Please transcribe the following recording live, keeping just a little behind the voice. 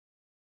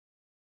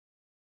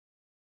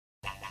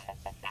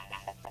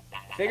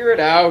Figure it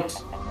out.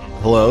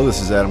 Hello,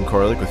 this is Adam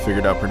Koralik with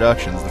Figured Out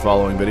Productions. The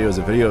following video is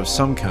a video of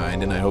some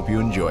kind, and I hope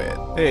you enjoy it.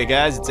 Hey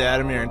guys, it's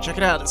Adam here, and check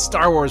it out, it's a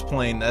Star Wars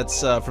plane.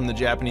 That's from the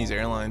Japanese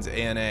Airlines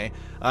ANA.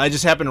 I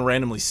just happened to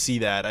randomly see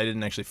that. I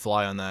didn't actually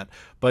fly on that.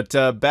 But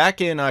back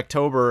in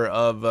October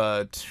of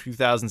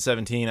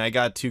 2017, I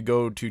got to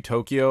go to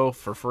Tokyo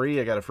for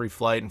free. I got a free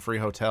flight and free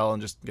hotel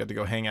and just got to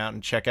go hang out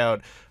and check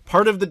out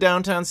part of the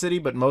downtown city,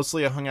 but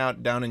mostly I hung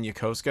out down in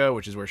Yokosuka,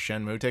 which is where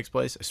Shenmue takes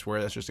place. I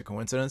swear that's just a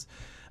coincidence.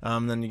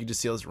 Then you can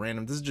just see all this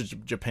random. This is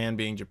just Japan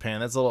being Japan.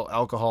 That's a little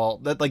alcohol.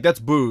 That's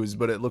booze,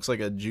 but it looks like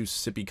a juice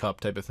sippy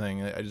cup type of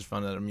thing. I just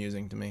found that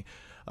amusing to me.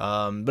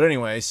 But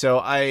anyway, so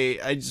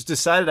I just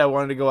decided I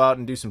wanted to go out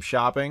and do some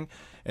shopping.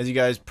 As you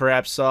guys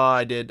perhaps saw,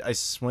 I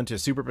went to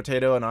Super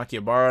Potato in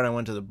Akihabara, and I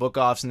went to the book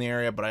offs in the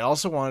area. But I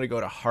also wanted to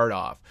go to Hard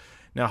Off.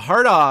 Now,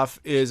 Hard Off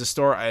is a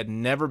store I had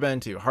never been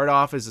to. Hard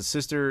Off is a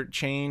sister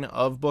chain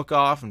of Book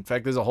Off. In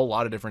fact, there's a whole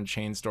lot of different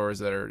chain stores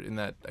that are in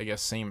that, I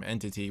guess, same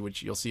entity,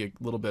 which you'll see a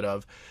little bit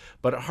of.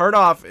 But Hard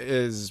Off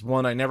is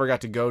one I never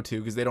got to go to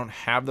because they don't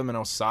have them in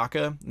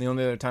Osaka. The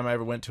only other time I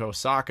ever went to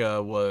Osaka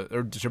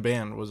or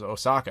Japan was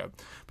Osaka.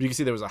 But you can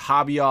see there was a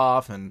Hobby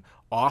Off and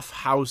Off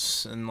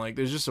House, and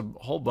there's just a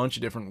whole bunch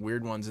of different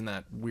weird ones in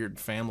that weird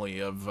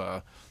family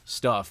of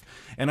stuff.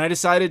 And I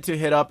decided to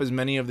hit up as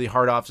many of the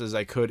Hard Offs as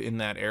I could in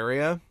that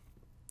area,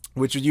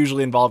 which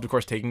usually involved, of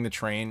course, taking the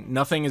train.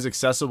 Nothing is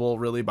accessible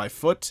really by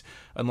foot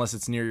unless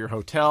it's near your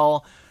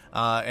hotel.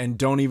 And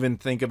don't even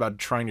think about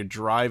trying to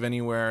drive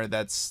anywhere.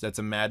 That's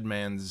a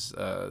madman's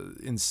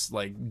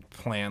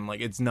plan.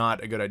 It's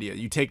not a good idea.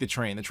 You take the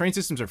train. The train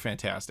systems are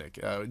fantastic.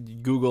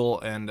 Google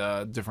and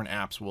different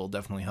apps will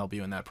definitely help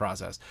you in that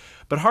process.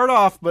 But Hard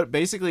Off, but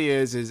basically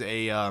is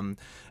a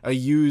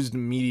used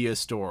media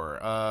store,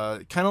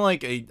 kind of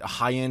like a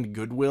high-end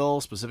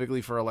Goodwill,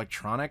 specifically for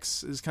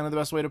electronics, is kind of the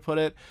best way to put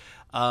it.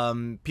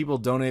 People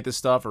donate this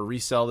stuff or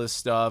resell this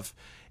stuff.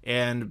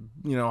 And,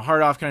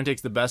 Hard Off kind of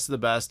takes the best of the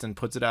best and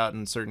puts it out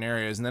in certain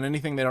areas. And then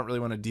anything they don't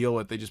really want to deal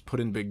with, they just put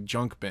in big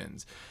junk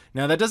bins.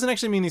 Now, that doesn't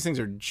actually mean these things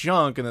are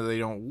junk and that they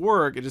don't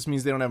work. It just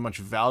means they don't have much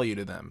value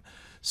to them.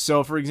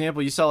 So, for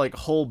example, you saw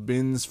whole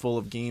bins full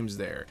of games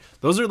there.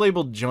 Those are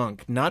labeled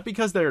junk, not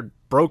because they're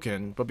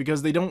broken, but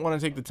because they don't want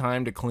to take the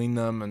time to clean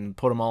them and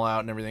put them all out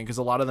and everything, because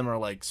a lot of them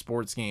are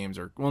sports games,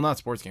 or, well, not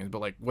sports games,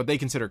 but what they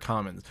consider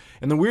commons.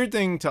 And the weird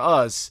thing to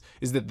us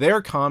is that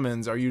their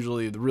commons are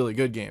usually the really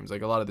good games,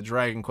 like a lot of the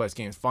Dragon Quest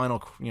games, Final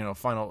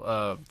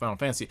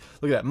Fantasy.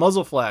 Look at that,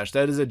 Muzzle Flash.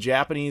 That is a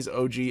Japanese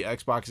OG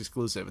Xbox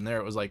exclusive, and there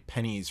it was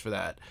pennies for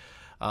that.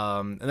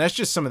 And that's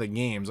just some of the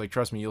games.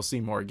 Trust me, you'll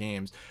see more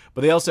games.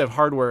 But they also have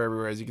hardware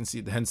everywhere, as you can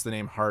see, hence the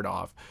name Hard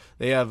Off.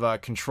 They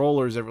have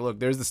controllers everywhere. Look,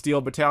 there's the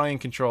Steel Battalion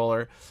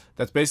controller.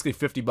 That's basically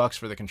 $50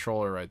 for the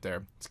controller right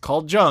there. It's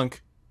called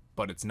junk,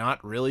 but it's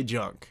not really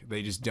junk.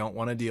 They just don't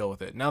want to deal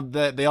with it. Now,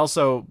 they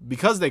also,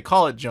 because they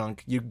call it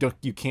junk, you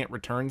can't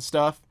return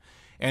stuff,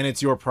 and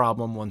it's your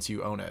problem once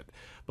you own it.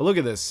 But look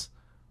at this.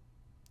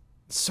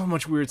 So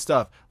much weird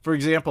stuff. For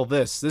example,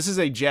 this is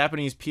a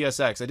Japanese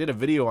PSX. I did a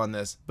video on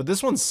this, but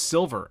this one's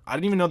silver. I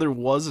didn't even know there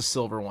was a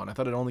silver one. I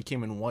thought it only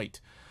came in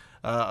white.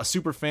 A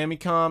Super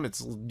Famicom,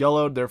 it's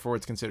yellowed, therefore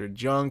it's considered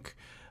junk.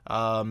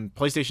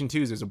 PlayStation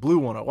 2s, there's a blue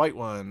one, a white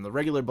one, the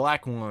regular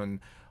black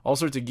one, all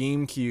sorts of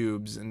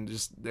GameCubes, and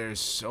just there's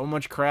so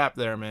much crap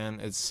there, man.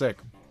 It's sick.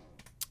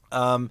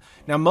 Now,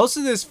 most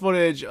of this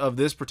footage of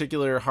this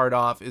particular Hard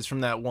Off is from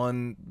that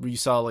one where you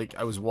saw,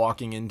 I was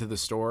walking into the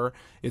store.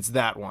 It's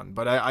that one.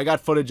 But I got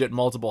footage at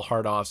multiple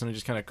Hard Offs, and I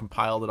just kind of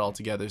compiled it all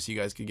together so you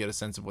guys could get a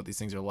sense of what these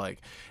things are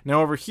like.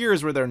 Now, over here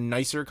is where their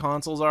nicer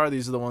consoles are.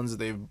 These are the ones that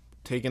they've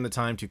taken the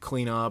time to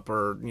clean up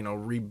or,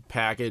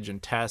 repackage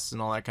and test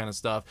and all that kind of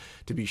stuff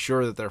to be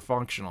sure that they're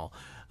functional.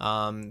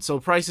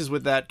 So prices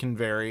with that can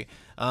vary.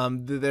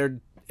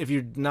 If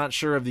you're not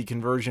sure of the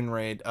conversion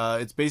rate,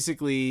 it's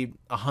basically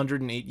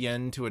 108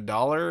 yen to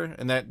 $1,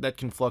 and that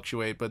can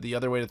fluctuate. But the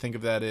other way to think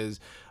of that is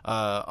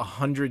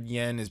 100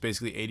 yen is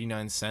basically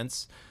 89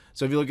 cents.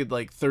 So if you look at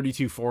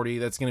 3240,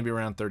 that's going to be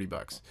around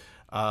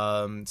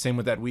 $30. Same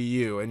with that Wii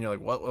U, and you're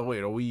like, what?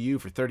 Wait, a Wii U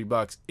for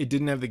 $30? It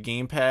didn't have the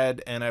gamepad,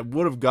 and I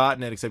would have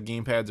gotten it, except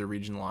gamepads are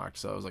region locked.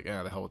 So I was like,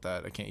 the hell with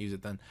that. I can't use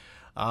it then.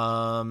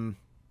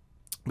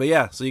 But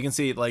yeah, so you can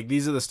see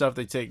these are the stuff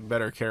they take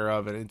better care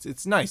of, and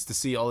it's nice to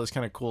see all this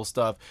kind of cool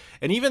stuff.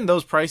 And even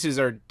those prices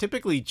are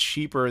typically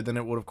cheaper than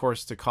it would, of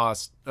course, to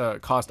cost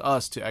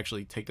us to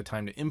actually take the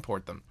time to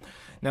import them.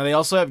 Now, they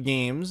also have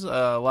games,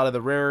 a lot of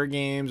the rarer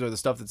games or the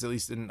stuff that's at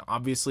least in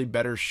obviously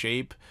better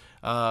shape.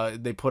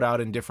 They put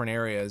out in different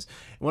areas.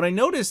 What I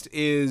noticed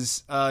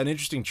is an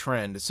interesting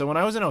trend. So when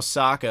I was in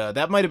Osaka,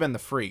 that might have been the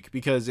freak,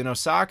 because in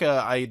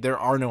Osaka, there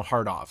are no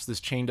Hard Offs. This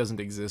chain doesn't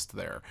exist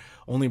there,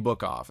 only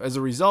Book Off. As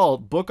a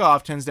result, Book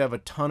Off tends to have a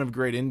ton of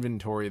great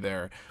inventory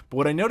there. But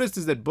what I noticed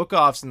is that Book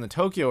Offs in the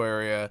Tokyo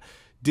area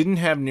didn't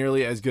have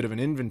nearly as good of an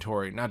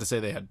inventory. Not to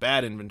say they had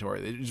bad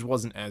inventory, it just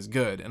wasn't as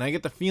good. And I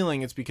get the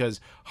feeling it's because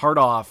Hard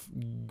Off,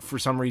 for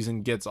some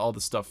reason, gets all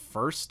the stuff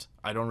first.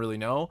 I don't really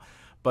know.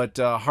 But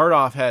Hard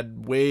Off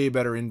had way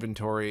better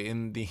inventory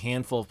in the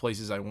handful of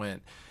places I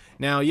went.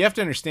 Now, you have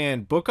to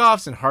understand,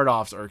 book-offs and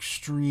hard-offs are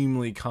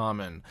extremely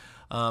common.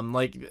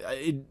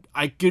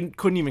 I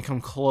couldn't even come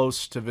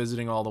close to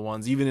visiting all the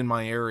ones, even in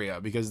my area,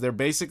 because there's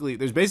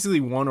basically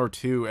one or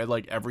two at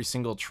like every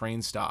single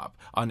train stop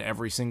on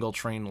every single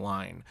train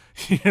line.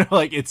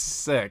 Like, it's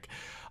sick.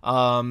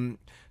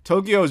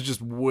 Tokyo is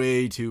just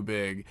way too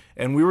big,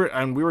 and we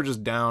were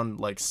just down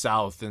like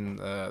south in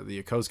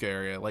the Yokosuka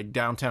area, like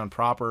downtown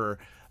proper.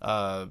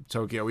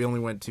 Tokyo, we only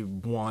went to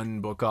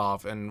one book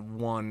off and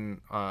one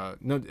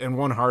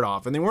hard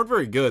off, and they weren't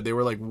very good. They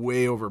were like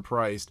way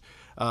overpriced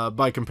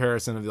by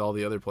comparison to all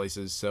the other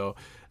places. So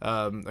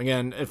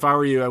again, if I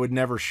were you, I would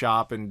never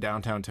shop in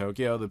downtown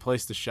Tokyo. The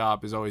place to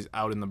shop is always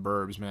out in the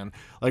burbs, man.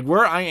 Like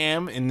where I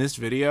am in this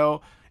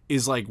video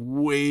is like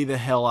way the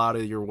hell out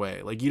of your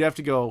way. Like you have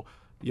to go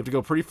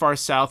pretty far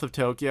south of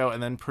Tokyo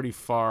and then pretty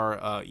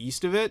far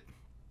east of it,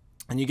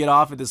 and you get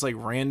off at this like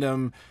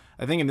random,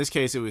 I think in this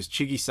case it was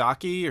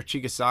Chigisaki or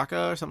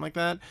Chigasaka or something like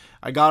that.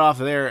 I got off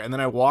there and then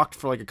I walked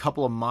for like a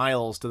couple of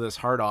miles to this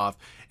hard off,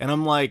 and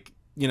I'm like,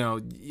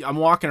 I'm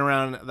walking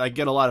around, I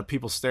get a lot of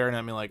people staring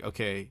at me like,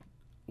 okay,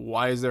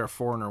 why is there a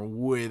foreigner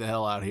way the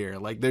hell out here?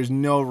 Like, there's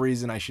no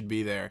reason I should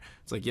be there.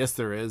 It's like, yes,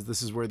 there is.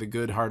 This is where the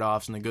good hard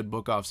offs and the good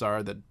book offs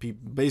are that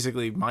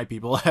basically my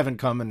people haven't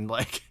come and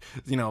like,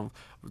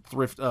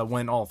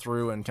 went all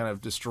through and kind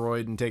of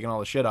destroyed and taken all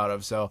the shit out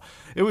of. So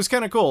it was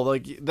kind of cool.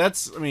 Like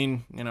that's, I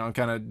mean, I'm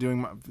kind of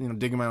doing my,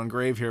 digging my own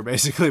grave here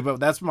basically, but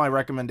that's my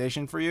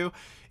recommendation for you.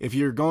 If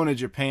you're going to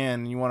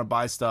Japan and you want to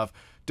buy stuff,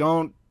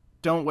 don't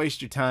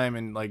waste your time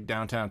in like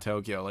downtown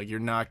Tokyo. Like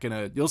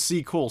you'll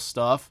see cool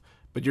stuff,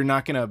 but you're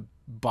not going to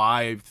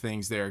buy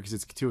things there because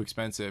it's too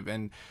expensive.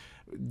 And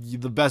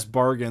the best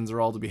bargains are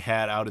all to be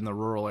had out in the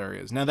rural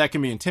areas. Now, that can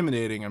be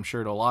intimidating, I'm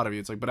sure, to a lot of you.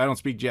 It's like, but I don't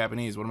speak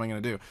Japanese. What am I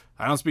going to do?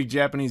 I don't speak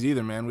Japanese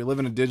either, man. We live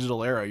in a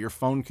digital era. Your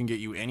phone can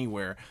get you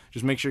anywhere.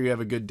 Just make sure you have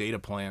a good data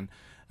plan,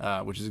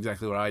 which is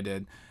exactly what I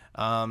did.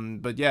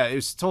 But yeah, it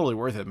was totally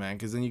worth it, man,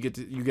 because then you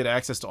get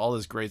access to all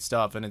this great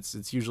stuff, and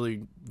it's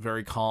usually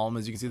very calm.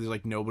 As you can see, there's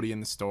like nobody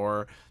in the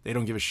store. They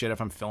don't give a shit if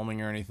I'm filming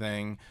or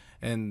anything.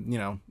 And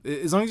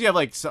as long as you have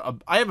like,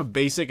 I have a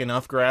basic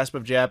enough grasp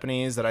of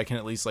Japanese that I can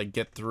at least like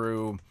get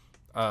through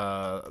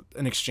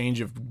an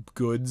exchange of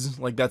goods.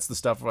 Like that's the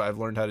stuff I've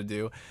learned how to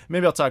do.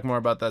 Maybe I'll talk more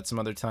about that some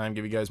other time,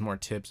 give you guys more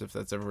tips if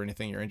that's ever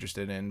anything you're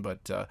interested in.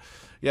 But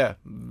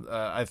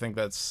I think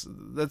that's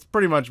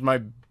pretty much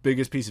my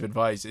biggest piece of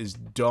advice is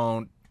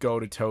don't go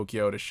to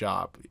Tokyo to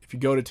shop. If you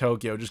go to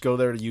Tokyo, just go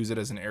there to use it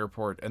as an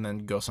airport and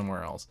then go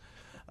somewhere else.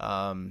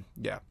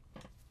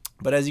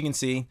 But as you can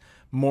see,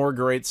 more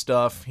great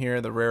stuff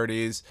here, the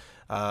rarities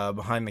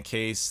behind the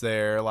case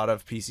there, a lot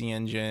of PC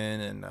Engine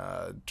and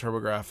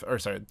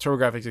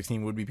TurboGrafx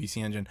 16 would be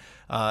PC Engine,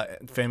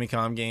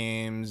 Famicom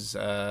games,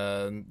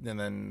 and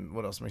then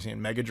what else am I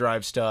seeing? Mega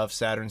Drive stuff,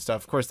 Saturn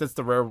stuff. Of course, that's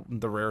the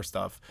rare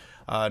stuff.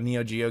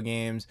 Neo Geo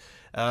games.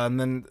 And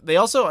then they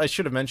also, I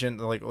should have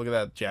mentioned, like, look at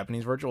that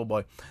Japanese Virtual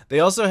Boy.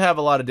 They also have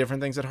a lot of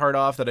different things at Hard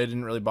Off that I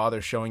didn't really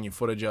bother showing you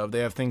footage of.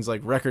 They have things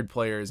like record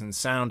players and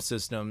sound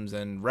systems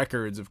and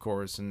records, of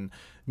course, and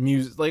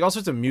music, like all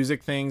sorts of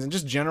music things and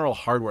just general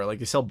hardware. Like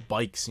they sell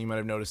bikes, you might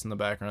have noticed in the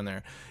background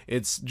there.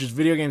 It's just,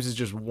 video games is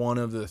just one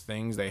of the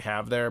things they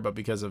have there, but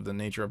because of the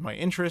nature of my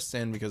interests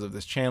and because of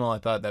this channel, I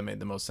thought that made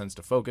the most sense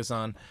to focus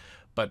on.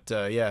 But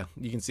yeah,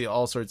 you can see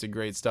all sorts of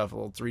great stuff,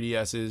 little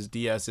 3DSs,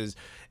 DSs,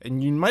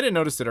 and you might have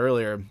noticed it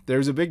earlier.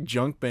 There's a big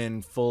junk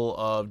bin full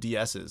of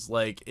DSs.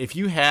 Like if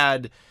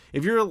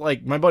you're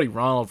like my buddy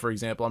Ronald, for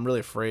example, I'm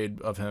really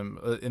afraid of him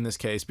in this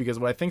case, because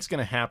what I think is going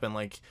to happen,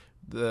 like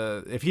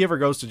if he ever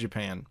goes to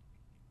Japan,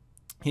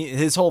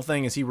 his whole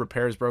thing is he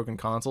repairs broken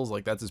consoles.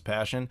 Like that's his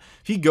passion.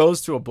 If he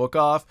goes to a book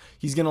off,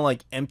 he's gonna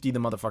like empty the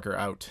motherfucker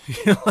out,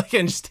 like,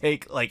 and just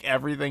take like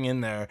everything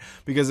in there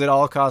because it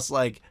all costs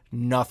like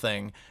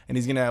nothing, and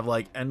he's gonna have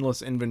like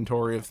endless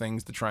inventory of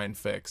things to try and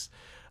fix.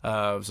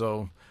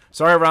 So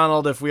sorry,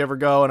 Ronald, if we ever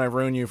go and I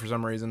ruin you for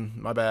some reason.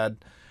 My bad.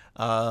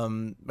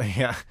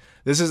 Yeah,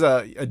 this is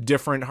a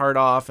different Hard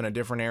Off in a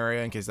different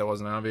area, in case that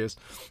wasn't obvious.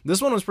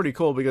 This one was pretty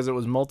cool because it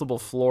was multiple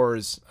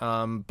floors,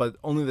 but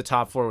only the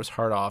top floor was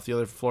Hard Off. The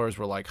other floors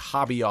were like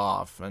Hobby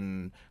Off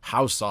and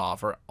House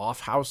Off or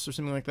Off House or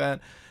something like that.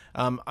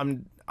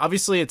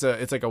 Obviously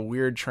it's like a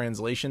weird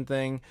translation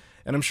thing,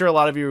 and I'm sure a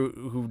lot of you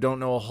who don't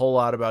know a whole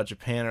lot about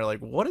Japan are like,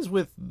 what is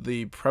with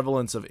the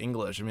prevalence of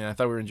English? I mean, I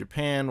thought we were in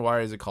Japan.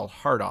 Why is it called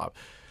Hard Off?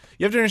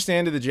 You have to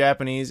understand, to the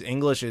Japanese,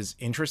 English is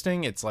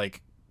interesting. It's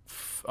like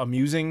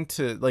amusing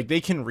to, like, they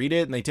can read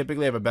it and they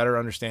typically have a better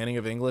understanding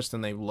of English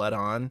than they let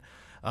on.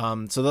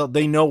 So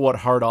they know what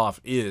Hard Off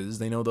is.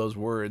 They know those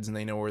words and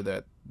they know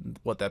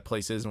what that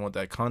place is and what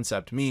that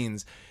concept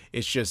means.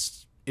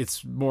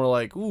 It's more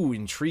like, ooh,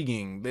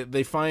 intriguing.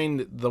 They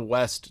find the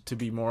West to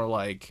be more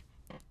like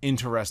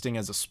interesting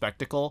as a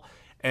spectacle,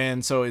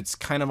 and so it's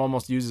kind of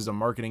almost used as a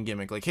marketing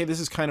gimmick. Like, hey, this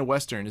is kind of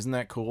Western, isn't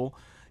that cool?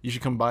 You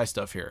should come buy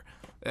stuff here.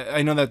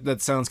 I know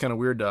that sounds kind of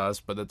weird to us,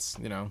 but that's,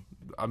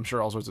 I'm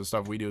sure all sorts of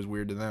stuff we do is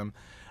weird to them.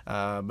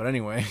 But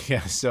anyway,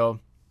 yeah, so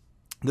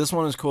This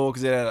one is cool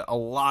because it had a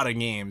lot of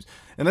games.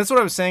 And that's what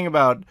I was saying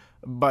about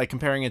by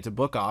comparing it to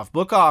Book Off.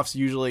 Book Offs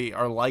usually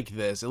are like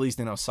this, at least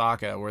in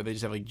Osaka, where they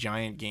just have like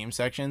giant game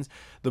sections.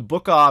 The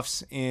Book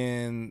Offs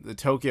in the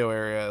Tokyo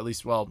area, at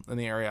least, well, in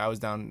the area I was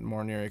down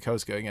more near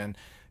Yokosuka again,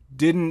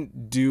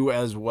 didn't do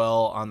as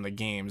well on the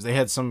games. They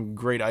had some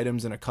great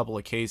items in a couple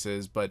of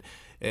cases, but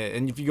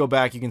and if you go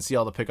back, you can see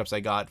all the pickups I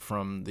got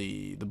from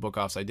the book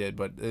offs I did.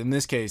 But in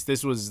this case,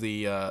 this was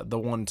the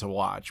one to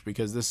watch,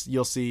 because this,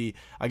 you'll see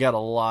I got a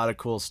lot of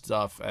cool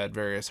stuff at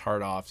various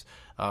hard offs.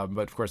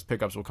 But of course,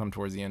 pickups will come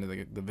towards the end of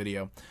the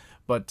video.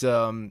 But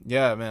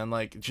yeah, man,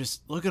 like,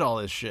 just look at all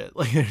this shit.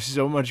 Like, there's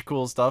so much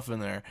cool stuff in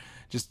there.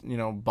 Just, you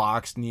know,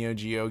 boxed Neo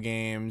Geo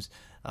games,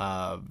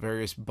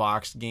 various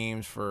boxed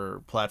games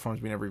for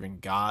platforms we never even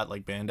got,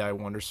 like Bandai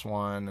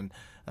WonderSwan, and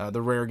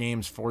the rare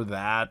games for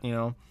that, you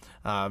know,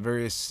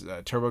 various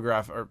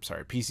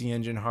PC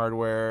Engine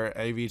hardware,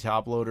 AV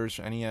top loaders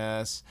for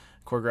NES,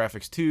 Core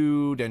Graphics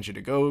 2, Densha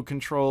to Go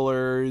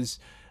controllers,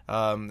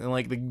 and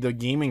like the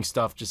gaming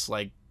stuff just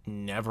like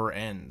never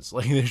ends.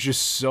 Like, there's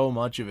just so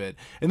much of it.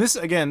 And this,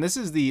 again, this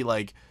is the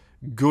like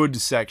good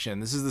section.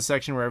 This is the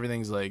section where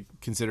everything's like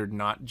considered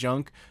not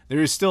junk.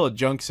 There is still a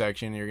junk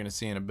section you're gonna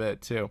see in a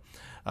bit too.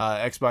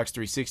 Xbox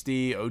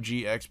 360, OG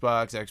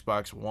Xbox,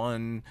 Xbox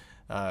One,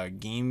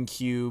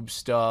 GameCube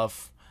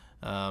stuff.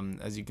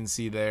 As you can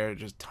see there,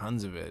 just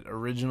tons of it.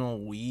 Original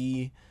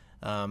Wii.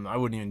 I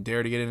wouldn't even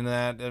dare to get into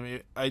that. I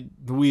mean,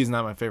 the Wii is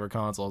not my favorite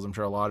console, as I'm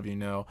sure a lot of you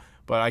know,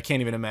 but I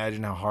can't even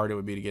imagine how hard it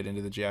would be to get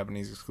into the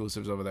Japanese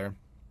exclusives over there.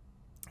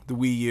 The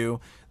Wii U,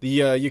 the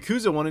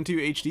Yakuza 1 and 2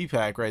 HD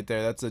pack right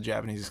there, that's a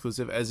Japanese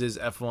exclusive, as is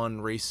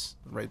F1 Race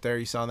right there.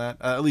 You saw that?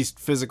 At least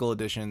physical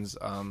editions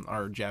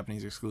are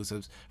Japanese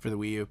exclusives for the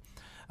Wii U.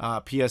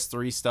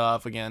 PS3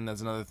 stuff, again,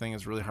 that's another thing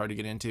that's really hard to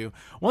get into.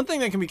 One thing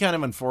that can be kind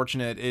of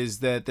unfortunate is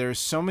that there's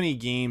so many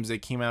games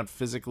that came out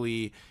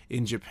physically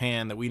in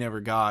Japan that we never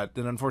got,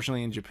 that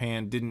unfortunately in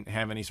Japan didn't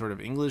have any sort of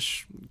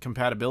English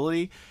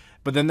compatibility.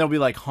 But then there'll be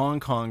like Hong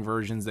Kong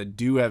versions that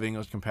do have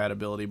English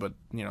compatibility, but,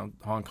 you know,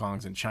 Hong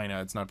Kong's in China,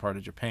 it's not part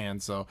of Japan,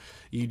 so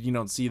you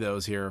don't see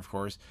those here, of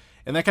course.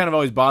 And that kind of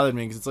always bothered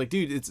me, because it's like,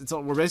 dude,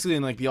 we're basically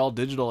in like the all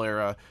digital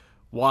era.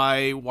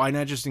 Why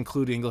not just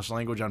include English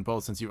language on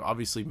both, since you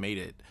obviously made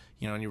it,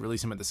 you know, and you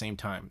release them at the same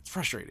time? It's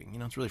frustrating, you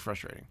know, it's really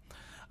frustrating.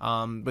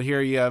 But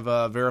here you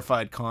have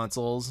verified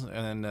consoles,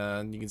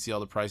 and you can see all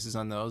the prices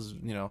on those.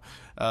 You know,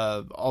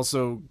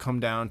 also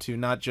come down to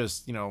not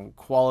just, you know,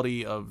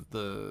 quality of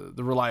the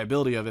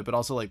reliability of it, but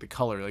also like the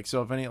color. Like,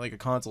 so if any, like, a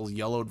console's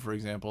yellowed, for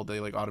example, they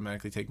like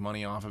automatically take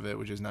money off of it,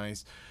 which is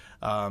nice.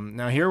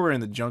 Now here we're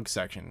in the junk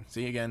section.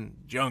 See, again,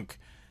 junk.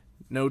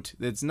 Note,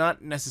 it's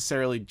not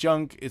necessarily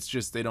junk, it's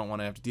just they don't want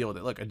to have to deal with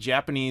it. Look, a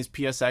Japanese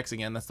PSX,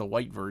 again, that's the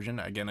white version.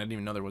 Again, I didn't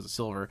even know there was a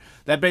silver.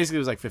 That basically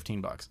was like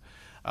 15 bucks.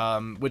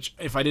 Which,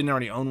 if I didn't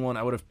already own one,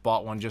 I would have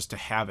bought one just to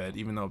have it,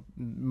 even though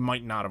it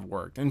might not have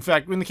worked. In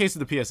fact, in the case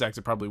of the PSX,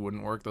 it probably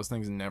wouldn't work. Those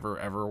things never,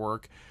 ever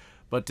work.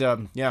 But,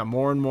 yeah,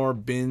 more and more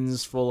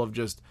bins full of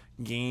just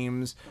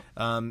games.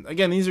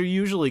 Again, these are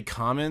usually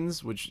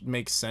commons, which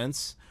makes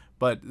sense.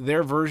 But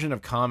their version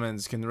of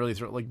commons can really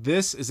throw... Like,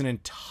 this is an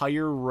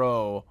entire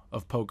row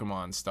of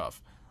Pokemon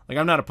stuff. Like,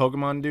 I'm not a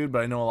Pokemon dude,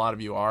 but I know a lot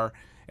of you are.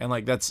 And,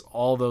 like, that's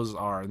all those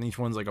are. And each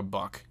one's like a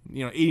buck.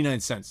 You know,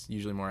 89 cents,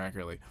 usually, more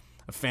accurately.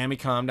 A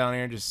Famicom down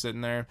here just sitting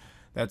there.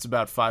 That's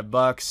about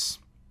 $5.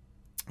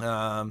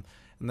 And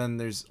then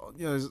there's,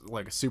 you know, there's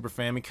like a Super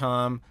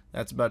Famicom.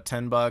 That's about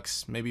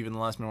 $10. Maybe even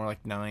less, more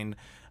like $9.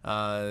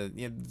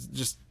 Yeah,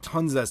 just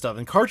tons of that stuff.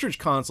 And cartridge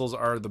consoles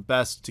are the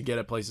best to get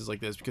at places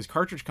like this, because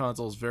cartridge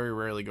consoles very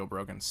rarely go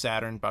broken.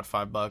 Saturn, about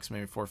 $5,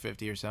 maybe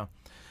 $4.50 or so.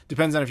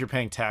 Depends on if you're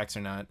paying tax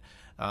or not,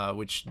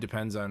 which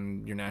depends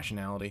on your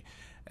nationality.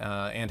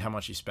 And how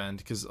much you spend,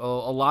 because a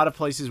lot of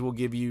places will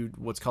give you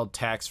what's called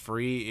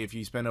tax-free if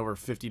you spend over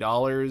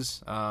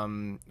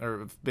 $50,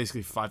 or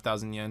basically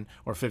 5,000 yen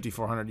or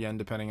 5,400 yen,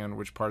 depending on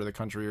which part of the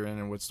country you're in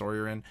and what store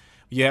you're in.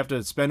 You have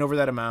to spend over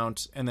that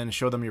amount and then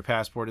show them your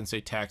passport and say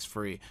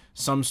tax-free.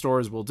 Some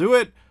stores will do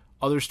it,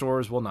 other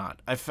stores will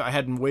not. I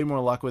had way more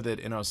luck with it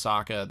in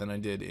Osaka than I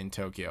did in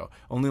Tokyo.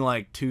 Only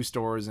like 2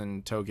 stores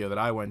in Tokyo that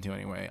I went to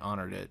anyway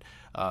honored it.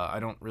 I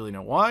don't really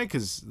know why,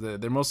 because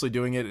they're mostly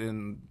doing it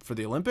for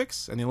the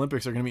Olympics, and the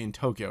Olympics are going to be in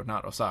Tokyo,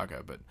 not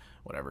Osaka, but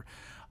whatever.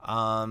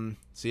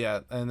 So yeah,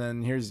 and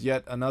then here's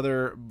yet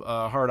another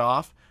hard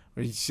off.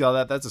 You see all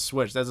that? That's a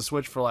Switch. That's a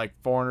Switch for like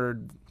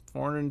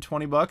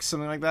 420 bucks,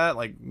 something like that.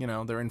 Like, you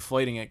know, they're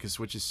inflating it because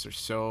Switches are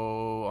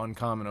so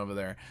uncommon over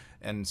there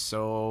and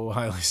so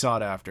highly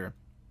sought after.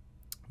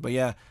 But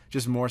yeah,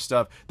 just more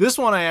stuff. This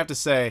one, I have to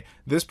say,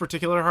 this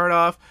particular hard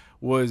off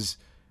was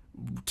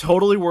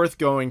totally worth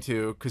going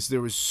to, because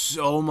there was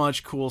so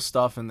much cool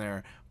stuff in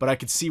there, but I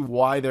could see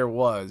why there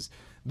was.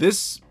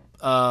 This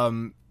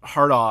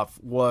hard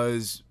off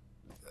was,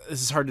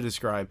 this is hard to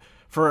describe.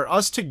 For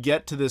us to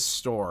get to this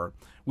store,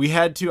 we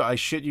had to, I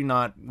shit you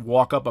not,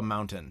 walk up a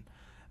mountain.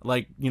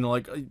 like, you know,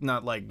 like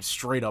not like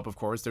straight up, of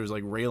course. There's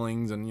like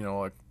railings and, you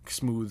know, a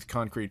smooth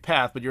concrete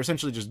path, but you're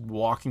essentially just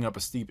walking up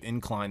a steep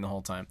incline the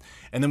whole time.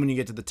 And then when you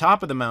get to the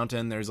top of the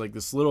mountain, there's like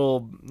this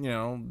little, you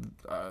know,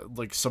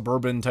 like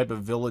suburban type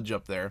of village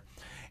up there.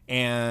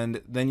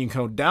 And then you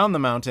go down the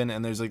mountain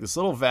and there's like this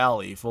little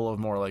valley full of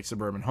more like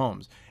suburban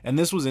homes. And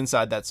this was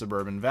inside that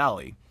suburban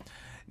valley.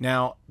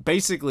 Now,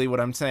 basically what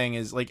I'm saying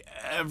is, like,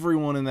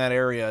 everyone in that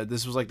area,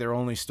 this was like their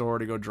only store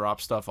to go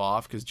drop stuff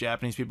off, because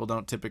Japanese people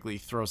don't typically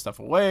throw stuff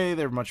away.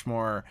 They're much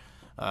more,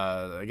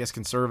 I guess,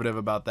 conservative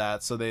about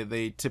that. So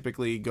they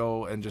typically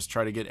go and just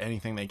try to get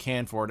anything they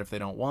can for it if they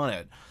don't want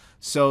it.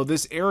 So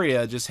this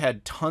area just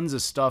had tons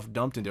of stuff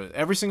dumped into it.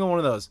 Every single one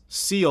of those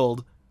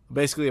sealed,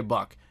 basically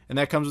 $1. And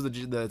that comes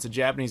with it's a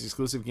Japanese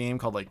exclusive game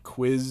called like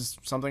Quiz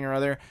something or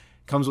other.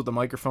 Comes with the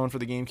microphone for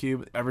the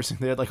GameCube.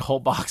 They had like a whole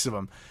box of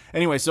them.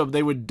 Anyway, so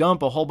they would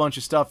dump a whole bunch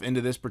of stuff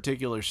into this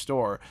particular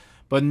store,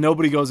 but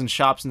nobody goes and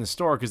shops in the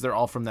store because they're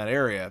all from that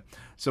area.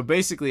 So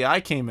basically,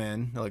 I came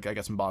in, like, I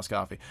got some Boss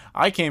coffee.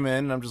 I came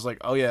in and I'm just like,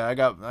 oh yeah, I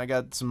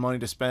got some money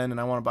to spend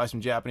and I want to buy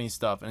some Japanese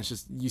stuff. And it's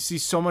just, you see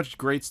so much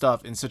great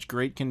stuff in such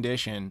great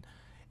condition,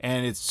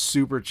 and it's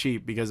super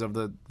cheap because of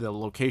the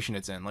location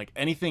it's in. Like,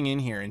 anything in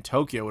here in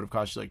Tokyo would have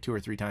cost you like 2 or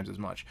 3 times as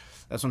much.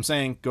 That's what I'm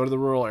saying. Go to the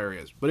rural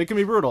areas, but it can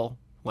be brutal.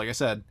 Like I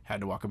said,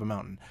 had to walk up a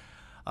mountain.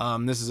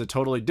 This is a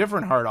totally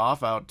different hard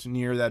off out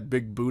near that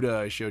big Buddha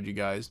I showed you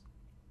guys.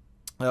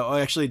 Oh,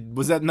 actually,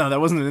 was that? No,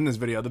 that wasn't in this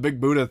video. The big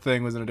Buddha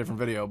thing was in a different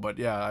video. But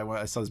yeah,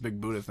 I saw this big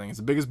Buddha thing. It's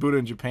the biggest Buddha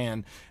in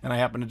Japan, and I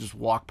happened to just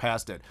walk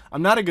past it.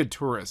 I'm not a good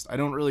tourist. I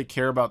don't really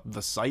care about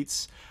the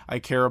sights. I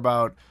care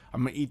about,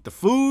 I'm going to eat the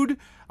food,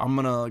 I'm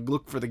going to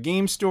look for the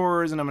game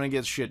stores, and I'm going to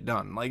get shit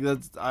done. Like,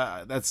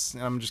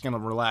 I'm just going to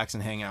relax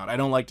and hang out. I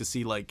don't like to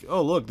see, like,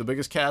 oh, look, the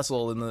biggest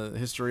castle in the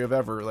history of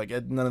ever. Like,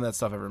 none of that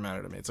stuff ever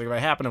mattered to me. It's like, if I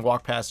happen to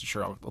walk past it,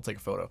 sure, I'll take a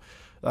photo.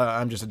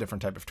 I'm just a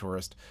different type of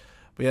tourist.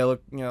 But yeah,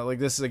 look, you know, like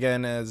this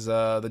again is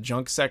the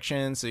junk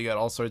section. So you got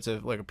all sorts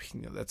of, like,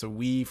 that's a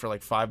Wii for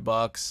like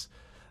 $5.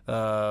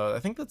 I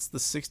think that's the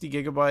 60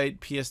 gigabyte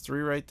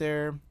PS3 right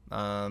there.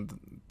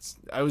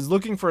 I was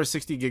looking for a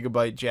 60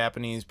 gigabyte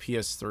Japanese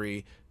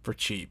PS3 for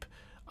cheap,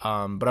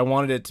 but I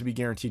wanted it to be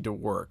guaranteed to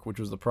work, which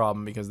was the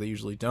problem because they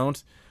usually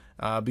don't.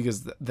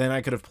 Because then I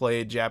could have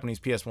played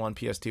Japanese PS1,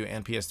 PS2,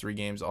 and PS3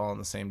 games all on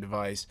the same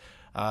device.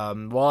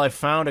 While I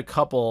found a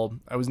couple,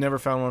 I was never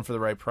found one for the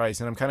right price,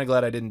 and I'm kind of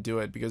glad I didn't do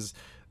it because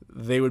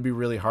they would be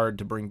really hard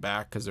to bring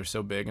back because they're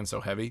so big and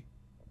so heavy.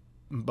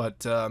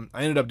 But I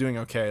ended up doing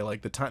okay.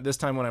 Like this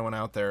time when I went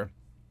out there,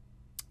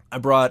 I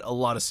brought a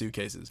lot of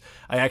suitcases.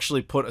 I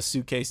actually put a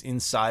suitcase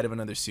inside of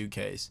another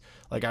suitcase.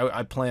 Like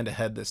I planned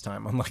ahead this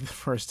time, unlike the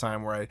first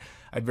time where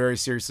I very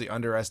seriously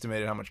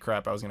underestimated how much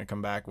crap I was going to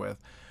come back with.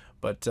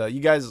 But you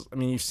guys, I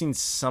mean, you've seen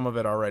some of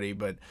it already,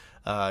 but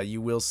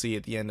you will see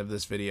at the end of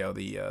this video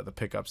the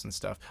pickups and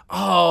stuff.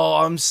 Oh,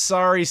 I'm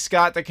sorry,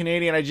 Scott the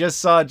Canadian. I just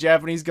saw a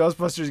Japanese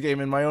Ghostbusters game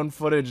in my own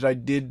footage that I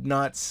did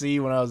not see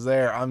when I was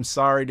there. I'm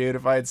sorry, dude.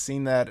 If I had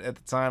seen that at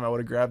the time, I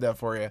would have grabbed that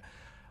for you.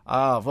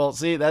 Well,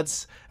 see,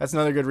 that's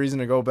another good reason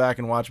to go back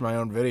and watch my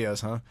own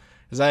videos, huh?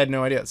 Because I had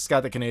no idea.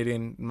 Scott the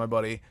Canadian, my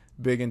buddy,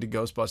 big into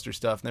Ghostbuster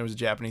stuff, and there was a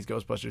Japanese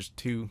Ghostbusters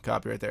 2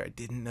 copy right there. I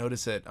didn't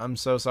notice it. I'm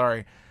so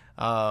sorry.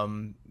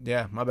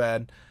 Yeah, my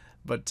bad.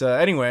 But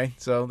anyway,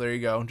 so there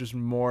you go, just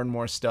more and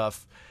more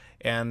stuff.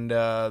 And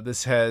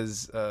this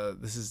has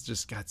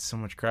just got so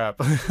much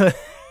crap.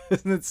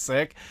 Isn't it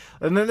sick?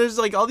 And then there's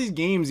like all these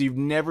games you've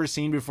never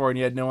seen before and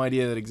you had no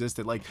idea that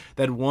existed. Like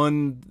that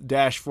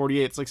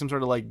 1-48, it's like some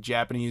sort of like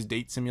Japanese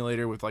date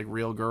simulator with like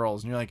real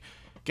girls, and you're like,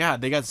 God,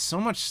 they got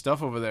so much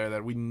stuff over there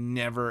that we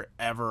never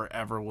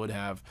ever would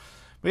have.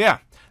 But yeah,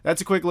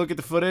 that's a quick look at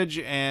the footage,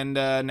 and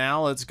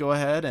now let's go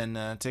ahead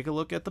and take a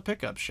look at the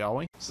pickups, shall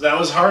we? So that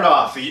was Hard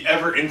Off, the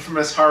ever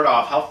infamous Hard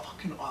Off. How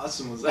fucking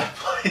awesome was that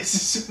place?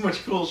 So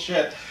much cool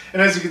shit.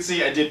 And as you can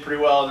see, I did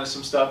pretty well, and there's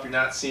some stuff you're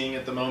not seeing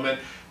at the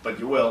moment, but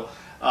you will.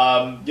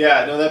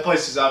 Yeah, no, that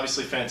place is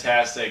obviously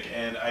fantastic,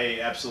 and I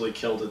absolutely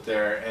killed it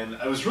there. And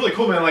it was really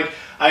cool, man. Like,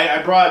 I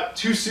brought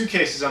 2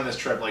 suitcases on this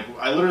trip. Like,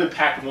 I literally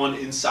packed one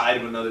inside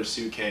of another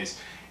suitcase,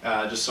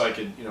 just so I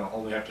could, you know,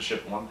 only have to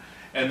ship one.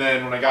 And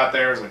then when I got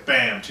there, it was like,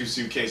 bam, 2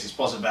 suitcases,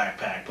 plus a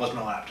backpack, plus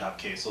my laptop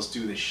case. Let's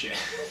do this shit.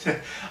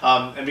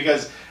 And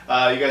because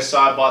you guys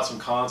saw I bought some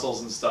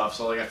consoles and stuff,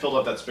 so like I filled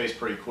up that space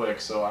pretty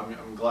quick. So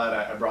I'm glad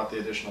I brought the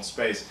additional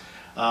space.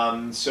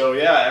 So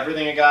yeah,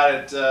 everything I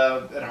got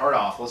at Hard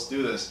Off. Let's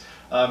do this.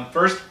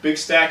 First, big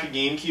stack of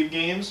GameCube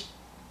games.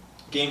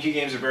 GameCube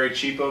games are very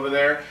cheap over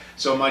there,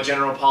 so my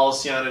general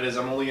policy on it is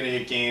I'm only going to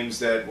get games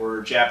that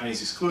were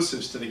Japanese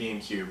exclusives to the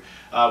GameCube.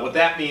 What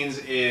that means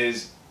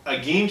is a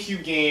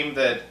GameCube game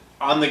that,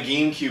 on the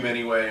GameCube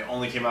anyway,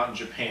 only came out in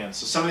Japan.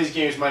 So some of these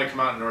games might have come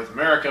out in North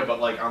America, but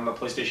like on the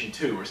PlayStation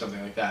 2 or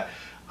something like that.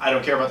 I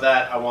don't care about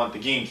that. I want the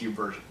GameCube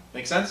version.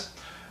 Make sense?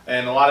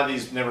 And a lot of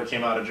these never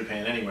came out of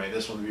Japan anyway.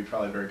 This one would be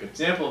probably a very good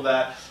example of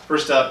that.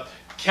 First up,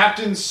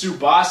 Captain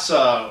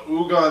Tsubasa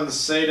Ugon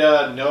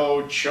Seda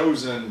no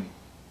Chosen.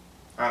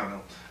 I don't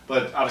know.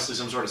 But obviously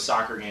some sort of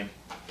soccer game.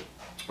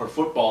 Or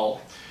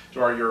football.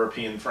 to our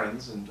European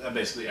friends and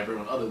basically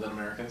everyone other than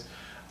Americans.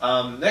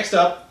 Next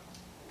up,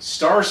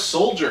 Star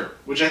Soldier,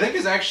 which I think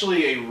is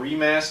actually a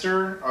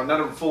remaster, not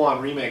a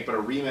full-on remake, but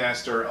a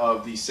remaster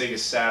of the Sega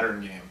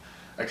Saturn game.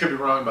 I could be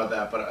wrong about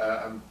that, but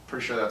I'm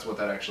pretty sure that's what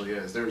that actually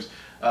is. There's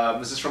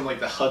this is from like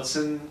the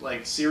Hudson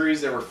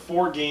series. There were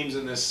 4 games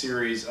in this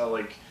series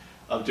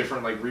of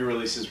different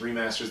re-releases,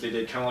 remasters they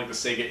did, kind of like the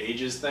Sega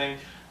Ages thing.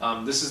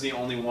 This is the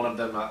only one of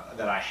them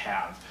that I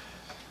have.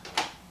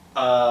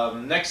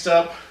 Next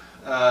up,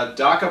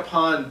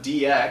 Dokapon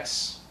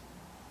DX.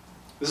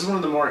 This is one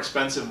of the more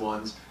expensive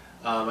ones.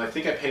 I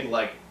think I paid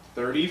like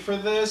 $30 for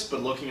this,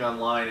 but looking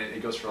online,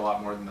 it goes for a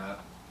lot more than that.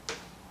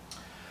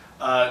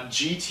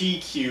 GT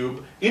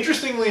Cube.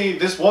 Interestingly,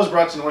 this was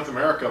brought to North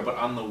America, but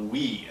on the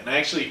Wii, and I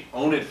actually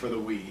own it for the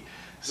Wii.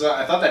 So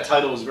I thought that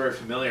title was very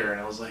familiar, and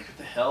I was like, what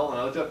the hell?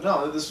 And I looked up,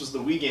 no, this was the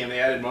Wii game. They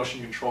added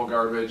motion control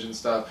garbage and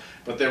stuff,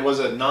 but there was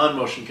a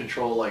non-motion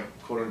control,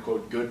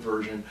 quote-unquote, good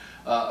version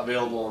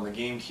available on the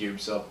GameCube,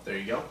 so there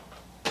you go.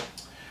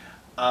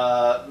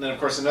 And then, of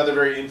course, another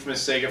very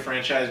infamous Sega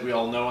franchise we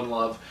all know and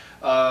love,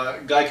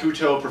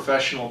 Gaikuto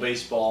Professional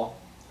Baseball.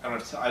 I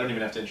don't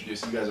even have to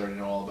introduce it. You guys already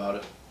know all about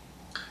it.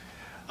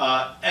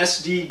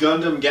 SD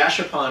Gundam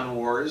Gashapon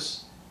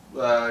Wars.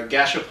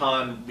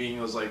 Gashapon being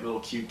those little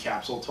cute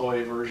capsule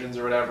toy versions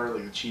or whatever,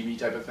 like the chibi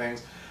type of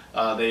things.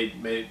 They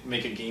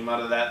make a game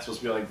out of that. It's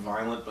supposed to be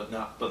violent,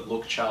 but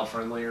look child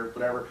friendly or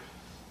whatever.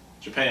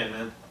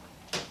 Japan,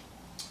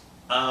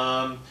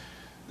 man.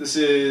 This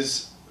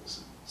is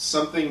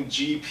something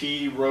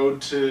GP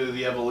Road to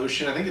the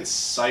Evolution. I think it's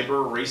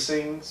Cyber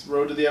Racing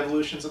Road to the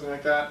Evolution, something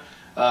like that.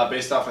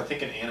 Based off, I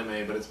think, an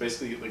anime, but it's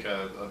basically like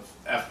a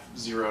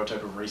F-Zero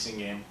type of racing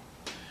game.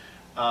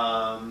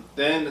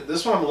 Then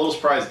this one I'm a little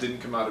surprised didn't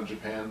come out of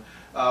Japan.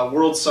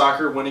 World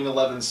Soccer Winning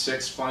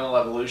 11-6 Final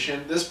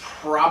Evolution. This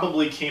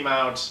probably came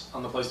out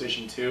on the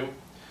PlayStation 2,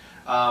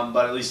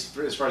 but at least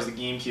as far as the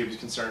GameCube is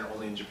concerned,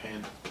 only in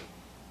Japan.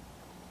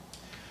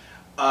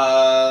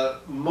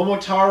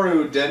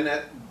 Momotaru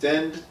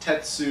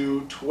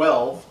Dentetsu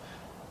 12.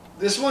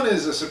 This one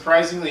is a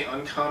surprisingly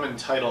uncommon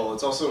title.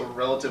 It's also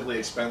relatively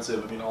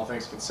expensive, I mean, all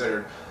things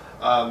considered.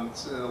 A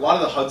lot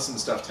of the Hudson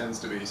stuff tends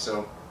to be,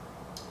 so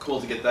cool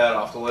to get that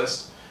off the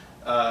list.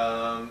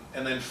 And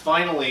then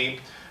finally,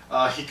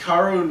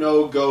 Hikaru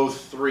no Go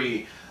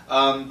 3.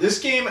 This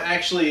game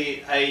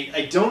actually,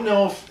 I don't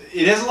know if...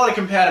 It has a lot of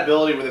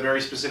compatibility with a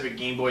very specific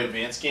Game Boy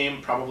Advance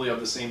game, probably of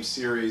the same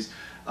series.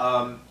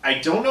 I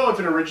don't know if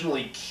it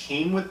originally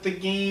came with the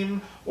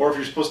game or if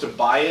you're supposed to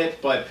buy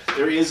it, but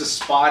there is a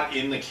spot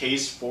in the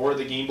case for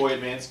the Game Boy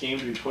Advance game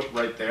to be put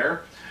right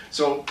there.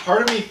 So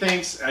part of me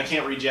thinks, and I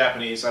can't read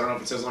Japanese, so I don't know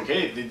if it says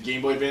hey, the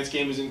Game Boy Advance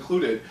game is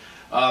included,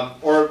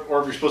 or if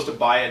you're supposed to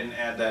buy it and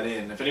add that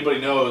in. If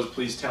anybody knows,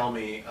 please tell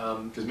me,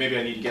 because maybe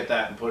I need to get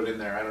that and put it in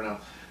there, I don't know.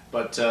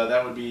 But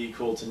that would be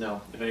cool to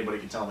know, if anybody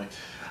can tell me.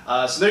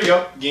 So there you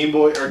go, Game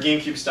Boy, or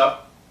GameCube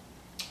stuff.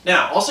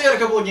 Now, also got a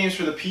couple of games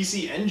for the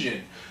PC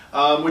Engine,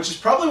 which is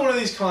probably one of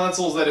these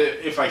consoles that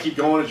if I keep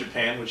going to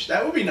Japan, which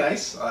that would be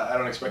nice, I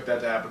don't expect that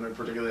to happen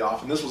particularly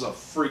often. This was a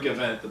freak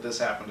event that this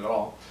happened at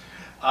all.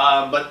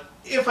 But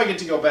if I get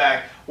to go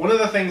back, one of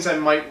the things I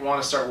might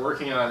want to start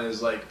working on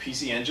is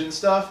PC Engine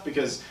stuff,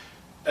 because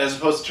as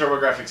opposed to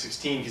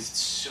TurboGrafx-16, because it's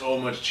so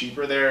much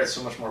cheaper there, it's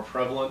so much more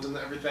prevalent and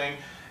everything.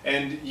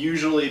 And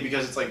usually,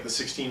 because it's the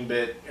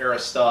 16-bit era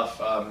stuff,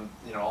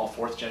 you know, all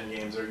 4th gen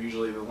games are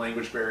usually the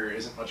language barrier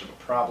isn't much of a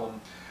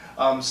problem.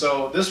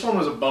 So this one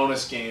was a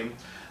bonus game.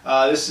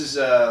 This is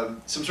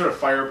some sort of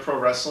Fire Pro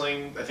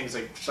Wrestling. I think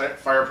it's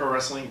Fire Pro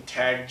Wrestling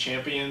Tag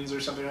Champions or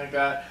something like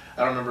that.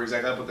 I don't remember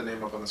exactly. I'll put the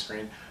name up on the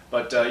screen.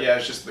 But yeah,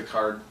 it's just the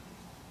card.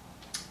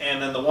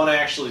 And then the one I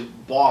actually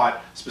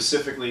bought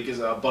specifically because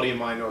a buddy of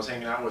mine who I was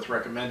hanging out with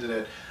recommended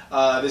it.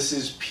 This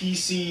is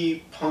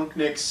PC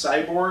Punknik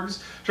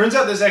Cyborgs. Turns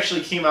out this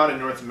actually came out in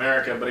North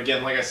America, but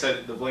again, like I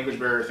said, the language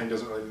barrier thing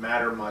doesn't really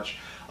matter much.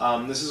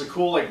 This is a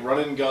cool run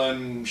and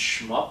gun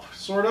shmup,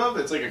 sort of.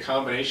 It's like a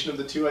combination of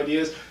the two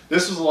ideas.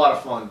 This was a lot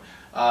of fun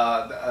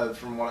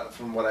from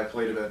what I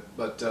played of it,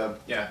 but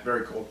yeah,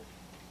 very cool.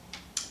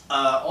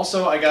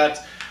 Also, I got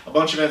a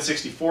bunch of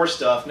N64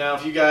 stuff. Now,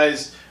 if you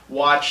guys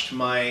watched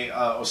my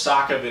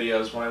Osaka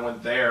videos when I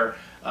went there,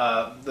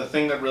 the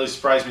thing that really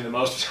surprised me the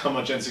most was how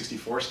much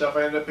N64 stuff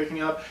I ended up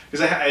picking up,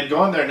 because I had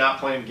gone there not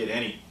planning to get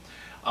any.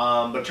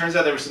 But it turns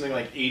out there was something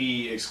like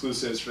 80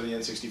 exclusives for the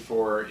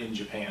N64 in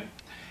Japan.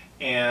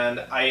 And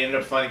I ended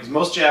up finding, because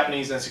most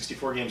Japanese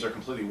N64 games are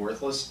completely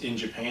worthless in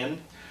Japan,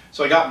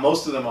 so I got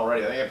most of them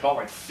already. I think I bought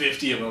like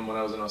 50 of them when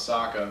I was in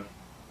Osaka.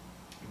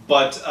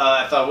 But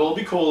I thought, well, it'd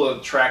be cool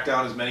to track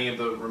down as many of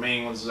the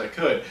remaining ones as I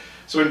could.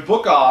 So in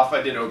Book Off,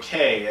 I did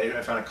okay.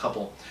 I found a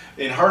couple.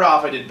 In Heart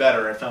Off, I did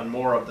better. I found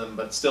more of them,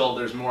 but still,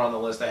 there's more on the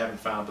list I haven't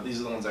found. But these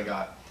are the ones I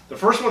got. The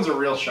first one's a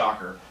real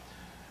shocker.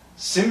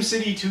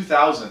 SimCity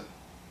 2000.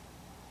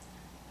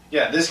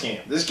 Yeah, this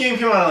game. This game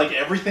came out on like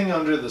everything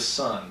under the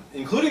sun,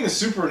 including the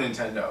Super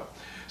Nintendo.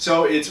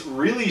 So it's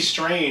really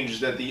strange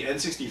that the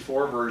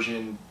N64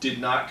 version did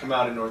not come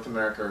out in North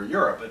America or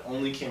Europe. It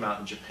only came out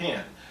in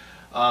Japan.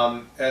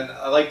 And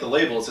I like the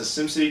label. It says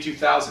SimCity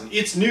 2000.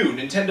 It's new,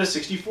 Nintendo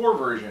 64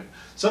 version.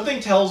 Something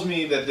tells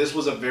me that this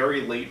was a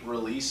very late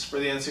release for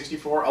the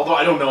N64, although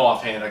I don't know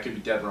offhand. I could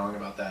be dead wrong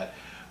about that.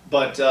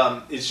 But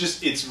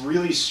it's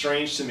really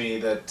strange to me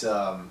that,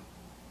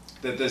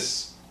 that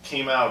this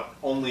came out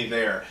only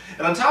there.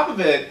 And on top of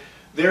it,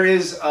 there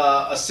is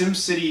a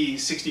SimCity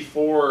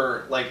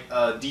 64, like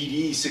a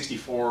DD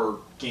 64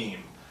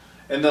 game.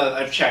 And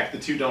I've checked, the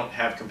two don't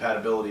have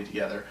compatibility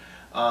together.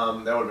 That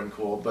would have been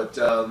cool. But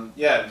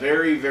yeah,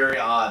 very, very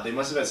odd. They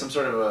must have had some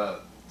sort of a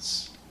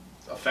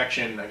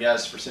affection, I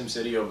guess, for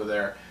SimCity over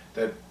there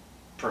that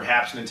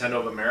perhaps Nintendo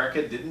of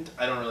America didn't.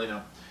 I don't really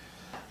know.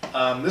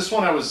 This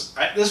one's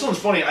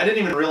funny. I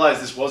didn't even realize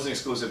this wasn't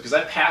exclusive because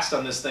I passed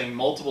on this thing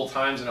multiple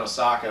times in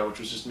Osaka, which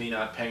was just me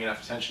not paying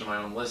enough attention to my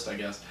own list, I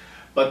guess.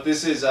 But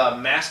this is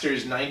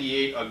Masters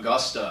 98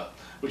 Augusta,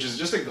 which is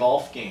just a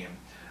golf game.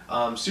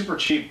 Super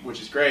cheap,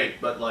 which is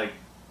great, but like,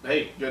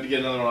 hey, good to get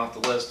another one off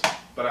the list.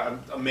 But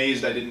I'm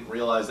amazed I didn't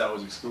realize that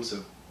was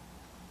exclusive.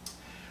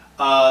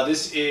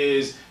 This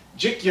is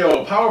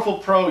Jikyo Powerful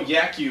Pro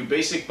Yakyu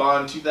Basic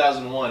Bond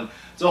 2001.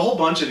 It's a whole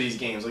bunch of these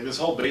games, like this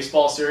whole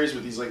baseball series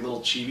with these like little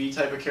chibi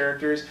type of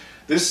characters.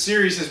 This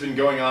series has been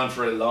going on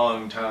for a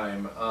long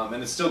time,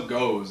 and it still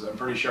goes. I'm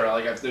pretty sure.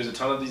 There's a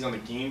ton of these on the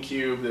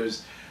GameCube.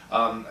 There's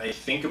I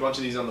think a bunch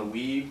of these on the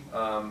Wii.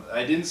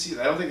 I don't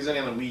think there's any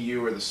on the Wii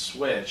U or the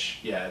Switch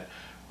yet,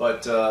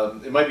 but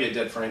it might be a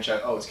dead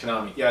franchise. Oh, it's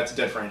Konami. Yeah, it's a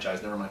dead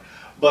franchise. Never mind.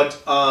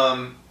 But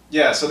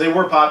yeah, so they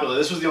were popular.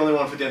 This was the only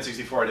one for the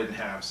N64 I didn't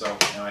have, so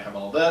now I have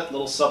all that.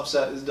 Little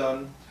subset is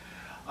done.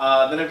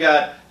 Then I've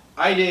got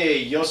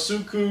Aide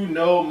Yosuku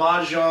no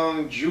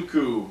Mahjong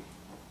Juku.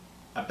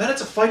 I bet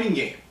it's a fighting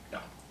game. No,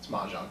 it's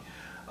Mahjong.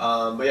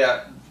 But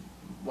yeah,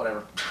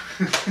 whatever.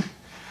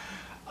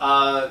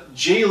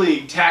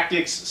 J-League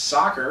Tactics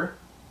Soccer.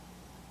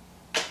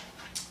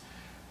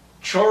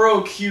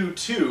 Choro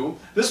Q2.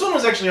 This one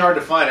was actually hard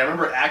to find. I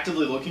remember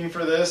actively looking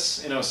for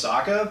this in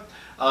Osaka.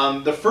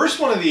 The first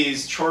one of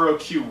these, Choro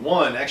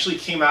Q1, actually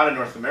came out in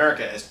North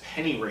America as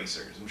Penny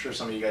Racers. I'm sure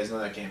some of you guys know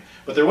that game.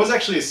 But there was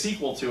actually a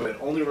sequel to it,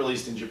 only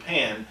released in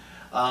Japan.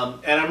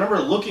 And I remember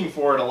looking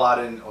for it a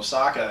lot in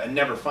Osaka and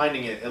never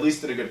finding it, at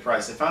least at a good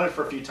price. I found it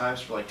for a few times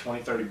for like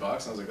 20, 30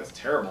 bucks. And I was like, that's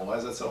terrible. Why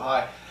is that so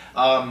high?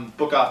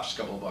 Book off just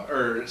a couple of bucks.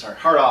 Or, sorry,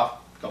 hard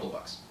off a couple of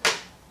bucks.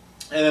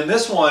 And then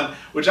this one,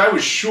 which I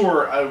was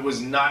sure I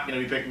was not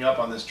going to be picking up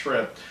on this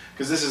trip,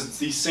 because this is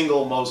the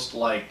single most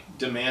like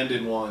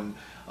demanded one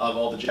of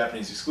all the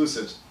Japanese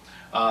exclusives.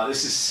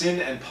 This is Sin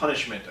and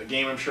Punishment, a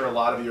game I'm sure a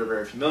lot of you are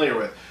very familiar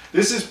with.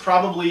 This is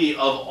probably, of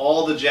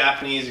all the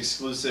Japanese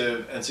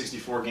exclusive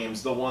N64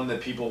 games, the one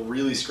that people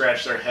really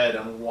scratch their head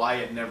on why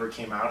it never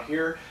came out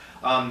here.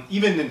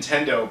 Even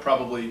Nintendo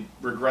probably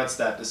regrets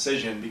that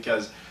decision,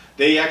 because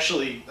they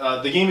actually,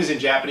 the game is in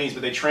Japanese,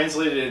 but they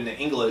translated it into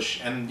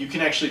English, and you can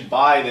actually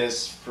buy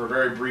this for a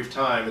very brief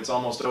time. It's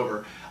almost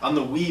over. On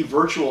the Wii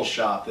Virtual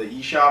Shop, the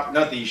eShop,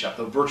 not the eShop,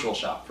 the Virtual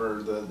Shop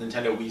for the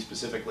Nintendo Wii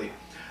specifically,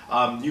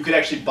 you could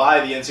actually buy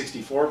the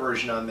N64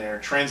 version on there,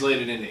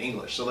 translated into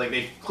English. So like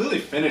they clearly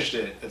finished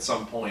it at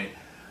some point,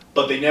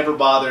 but they never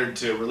bothered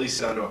to release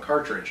it onto a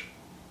cartridge.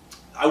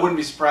 I wouldn't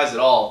be surprised at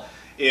all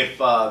if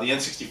the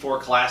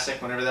N64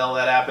 Classic, whenever the hell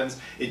that happens,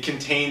 it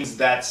contains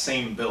that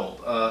same build,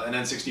 an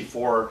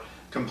N64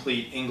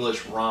 complete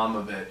English ROM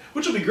of it,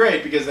 which will be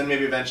great because then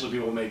maybe eventually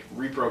people will make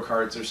repro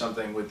carts or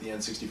something with the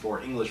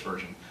N64 English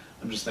version.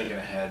 I'm just thinking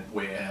ahead,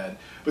 way ahead.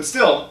 But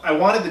still, I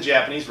wanted the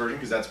Japanese version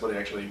because that's what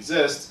actually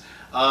exists.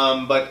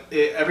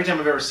 Every time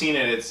I've ever seen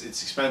it, it's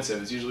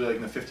expensive. It's usually like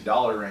in the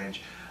 $50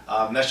 range.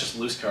 That's just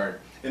loose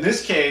card. In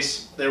this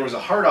case, there was a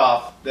hard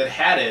off that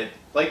had it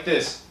like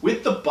this,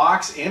 with the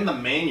box and the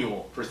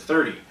manual for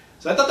 $30.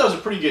 So I thought that was a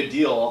pretty good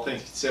deal, all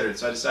things considered,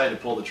 so I decided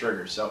to pull the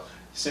trigger. So,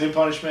 Sin and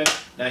Punishment,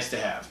 nice to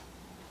have.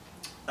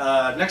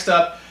 Next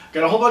up,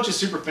 got a whole bunch of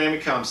Super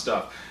Famicom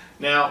stuff.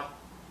 Now,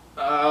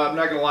 I'm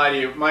not going to lie to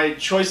you, my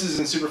choices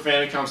in Super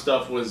Famicom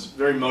stuff was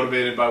very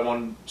motivated by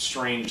one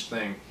strange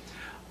thing.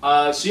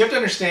 So you have to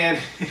understand,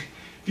 if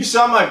you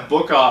saw my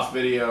book off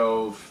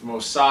video from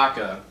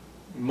Osaka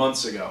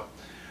months ago,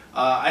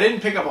 I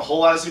didn't pick up a whole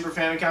lot of Super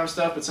Famicom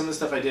stuff, but some of the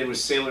stuff I did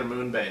was Sailor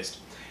Moon based.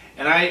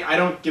 And I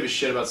don't give a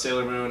shit about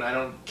Sailor Moon. I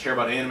don't care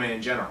about anime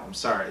in general. I'm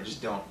sorry, I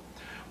just don't.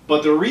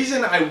 But the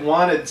reason I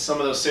wanted some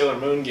of those Sailor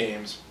Moon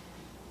games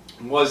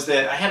was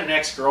that I had an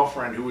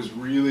ex-girlfriend who was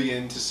really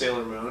into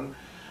Sailor Moon.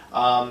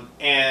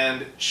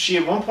 And she,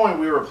 at one point,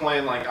 we were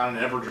playing like on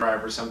an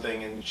EverDrive or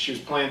something, and she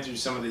was playing through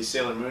some of these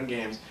Sailor Moon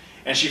games.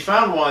 And she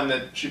found one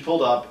that she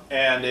pulled up,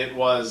 and it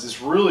was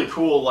this really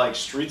cool, like,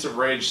 Streets of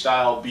Rage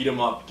style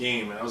beat-em-up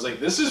game. And I was like,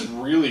 this is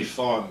really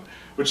fun,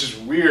 which is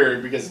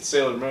weird because it's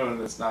Sailor Moon.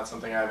 That's not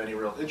something I have any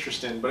real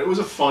interest in, but it was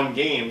a fun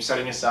game,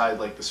 setting aside,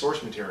 like, the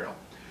source material.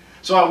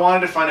 So I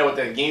wanted to find out what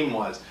that game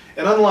was.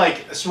 And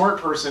unlike a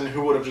smart person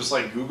who would have just,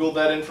 like, Googled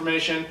that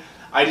information,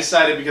 I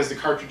decided because the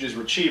cartridges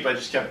were cheap, I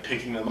just kept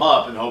picking them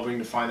up and hoping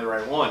to find the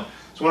right one.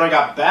 So when I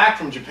got back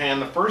from Japan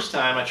the first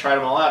time, I tried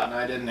them all out and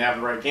I didn't have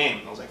the right game.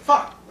 And I was like,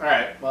 fuck,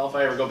 alright, well if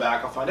I ever go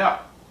back, I'll find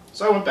out.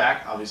 So I went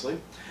back, obviously,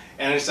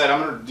 and I decided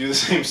I'm going to do the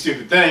same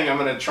stupid thing. I'm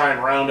going to try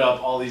and round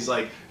up all these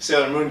like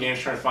Sailor Moon games,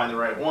 trying to find the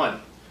right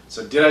one.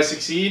 So did I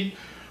succeed?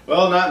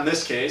 Well, not in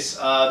this case.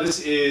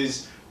 This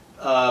is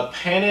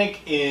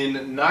Panic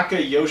in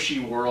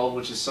Nakayoshi World,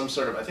 which is some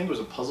sort of, I think it was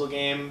a puzzle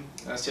game,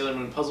 a Sailor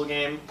Moon puzzle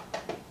game.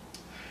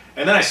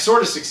 And then I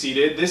sort of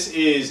succeeded. This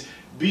is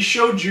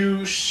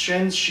Bishouju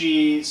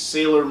Shenshi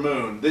Sailor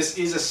Moon. This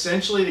is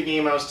essentially the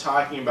game I was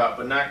talking about,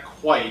 but not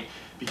quite,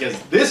 because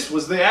this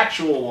was the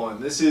actual one.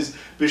 This is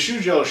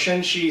Bishoujo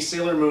Shenshi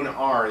Sailor Moon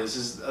R. This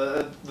is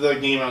the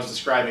game I was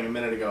describing a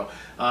minute ago.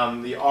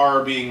 The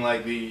R being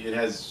like it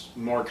has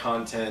more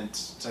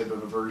content type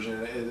of a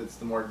version. It's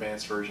the more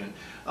advanced version.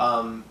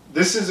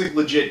 This is a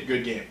legit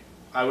good game.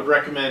 I would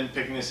recommend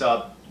picking this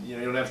up. You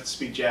don't have to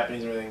speak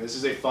Japanese or anything. This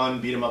is a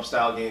fun beat 'em up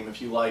style game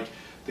if you like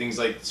things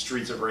like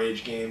Streets of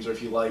Rage games, or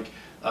if you like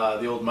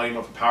the old Mighty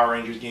Morphin Power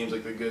Rangers games,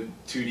 like the good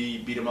 2D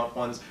beat 'em up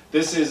ones.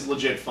 This is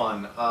legit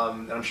fun.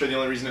 And I'm sure the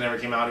only reason it never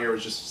came out here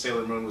was just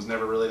Sailor Moon was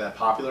never really that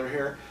popular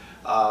here.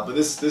 But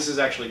this is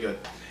actually good.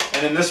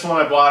 And then this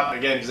one I bought,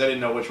 again, because I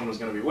didn't know which one was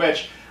going to be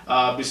which.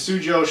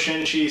 Bisujo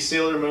Shenshi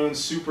Sailor Moon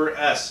Super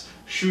S.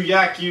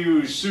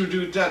 Shuyakyu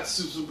Sudu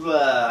Datsu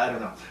blah, I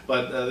don't know.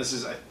 But this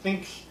is, I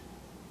think,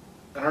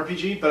 an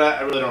RPG, but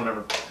I really don't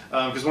remember.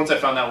 Because once I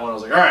found that one, I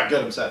was like, alright,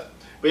 good, I'm set.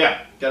 But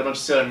yeah, got a bunch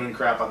of Sailor Moon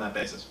crap on that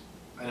basis.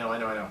 I know.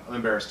 I'm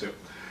embarrassed too.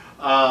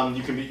 You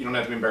don't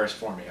have to be embarrassed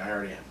for me. I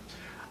already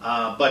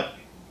am. But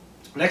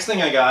next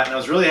thing I got, and I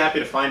was really happy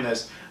to find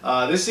this.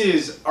 This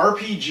is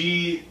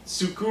RPG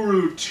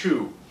Tsukuru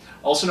 2,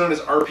 also known as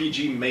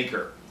RPG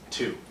Maker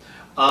 2.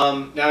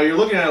 Now you're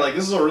looking at it like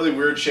this is a really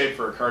weird shape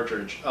for a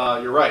cartridge.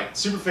 You're right.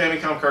 Super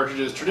Famicom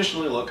cartridges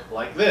traditionally look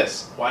like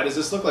this. Why does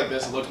this look like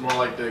this? It looks more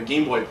like the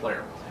Game Boy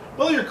player.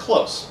 Well, you're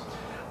close.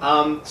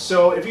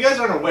 So if you guys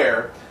aren't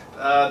aware,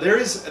 there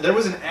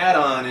was an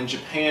add-on in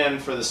Japan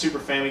for the Super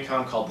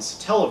Famicom called the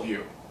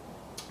Satellaview.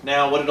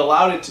 Now what it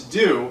allowed it to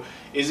do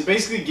is it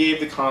basically gave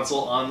the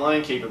console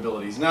online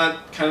capabilities.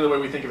 Not kind of the way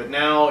we think of it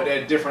now. It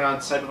had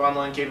different type of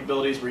online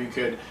capabilities where you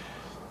could...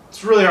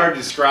 It's really hard to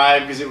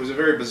describe because it was a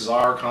very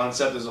bizarre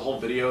concept. There's a whole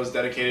video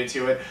dedicated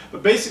to it.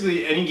 But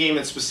basically any game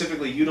that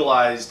specifically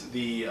utilized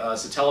the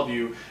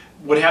Satellaview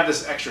would have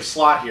this extra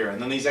slot here,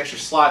 and then these extra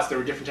slots, there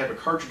were different type of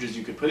cartridges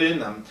you could put in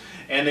them,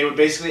 and they would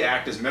basically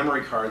act as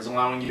memory cards,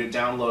 allowing you to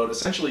download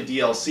essentially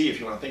DLC, if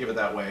you want to think of it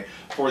that way,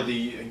 for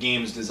the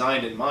games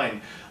designed in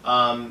mind.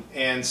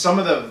 And some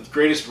of the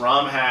greatest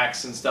ROM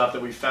hacks and stuff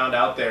that we found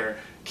out there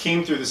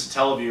came through the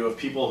Satellaview of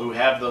people who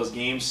have those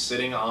games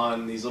sitting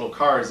on these little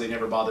cards they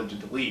never bothered to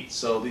delete.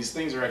 So these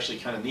things are actually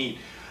kind of neat.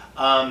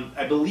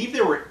 I believe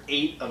there were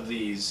 8 of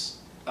these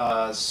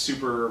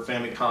Super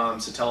Famicom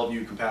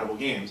Satellaview compatible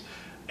games.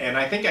 And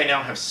I think I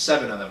now have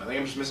 7 of them. I think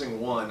I'm just missing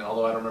one,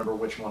 although I don't remember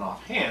which one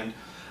offhand.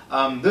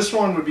 This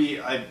one would be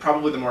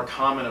probably the more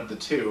common of the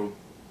two.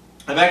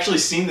 I've actually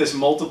seen this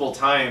multiple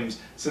times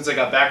since I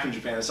got back from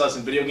Japan. I saw this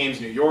in Video Games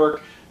New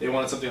York. They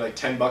wanted something like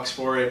 $10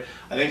 for it.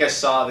 I think I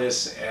saw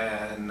this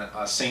in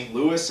St.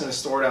 Louis in a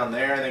store down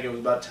there. I think it was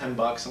about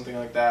 $10, something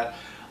like that.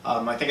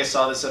 I think I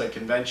saw this at a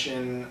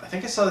convention. I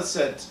think I saw this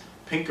at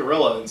Pink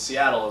Gorilla in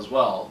Seattle as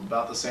well,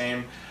 about the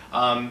same.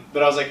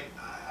 But I was like,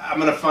 I'm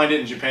going to find it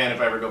in Japan if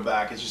I ever go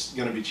back. It's just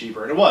going to be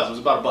cheaper. And it was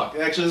about $1.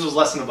 Actually, this was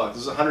less than $1. This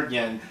was 100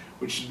 yen,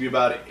 which would be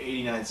about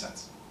 89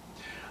 cents.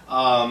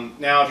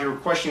 Now, if you're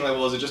questioning, like,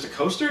 well, is it just a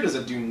coaster? Does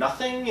it do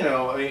nothing? You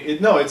know, I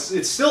mean, no, it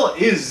still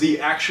is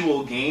the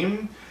actual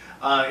game.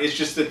 It's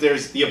just that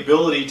there's the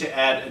ability to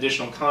add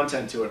additional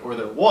content to it, or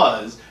there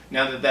was.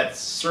 Now that that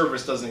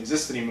service doesn't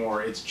exist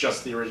anymore, it's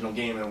just the original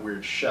game in a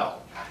weird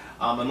shell.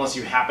 Unless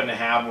you happen to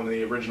have one of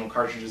the original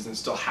cartridges and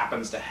still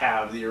happens to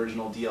have the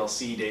original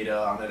DLC data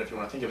on it, if you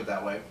want to think of it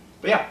that way.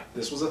 But yeah,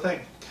 this was a thing.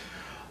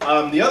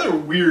 The other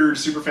weird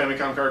Super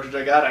Famicom cartridge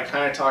I got, I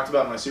kind of talked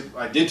about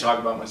I did talk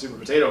about my Super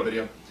Potato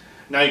video.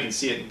 Now you can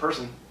see it in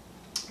person.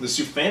 The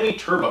Sufami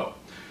Turbo.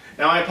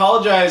 Now I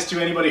apologize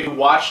to anybody who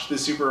watched the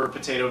Super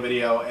Potato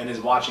video and is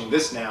watching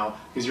this now,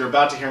 because you're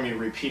about to hear me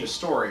repeat a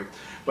story.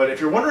 But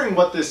if you're wondering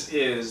what this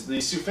is, the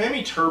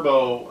Sufami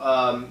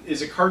Turbo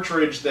is a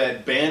cartridge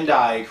that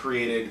Bandai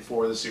created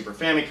for the Super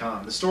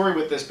Famicom. The story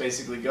with this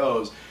basically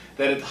goes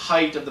that at the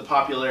height of the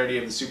popularity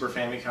of the Super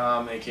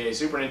Famicom, aka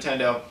Super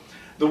Nintendo,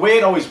 the way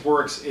it always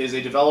works is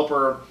a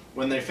developer,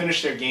 when they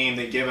finish their game,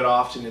 they give it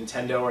off to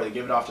Nintendo or they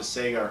give it off to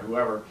Sega or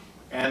whoever,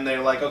 and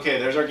they're like, okay,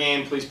 there's our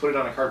game, please put it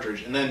on a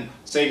cartridge. And then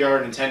Sega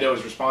or Nintendo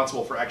is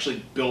responsible for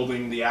actually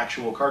building the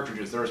actual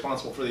cartridges. They're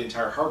responsible for the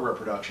entire hardware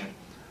production.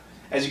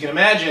 As you can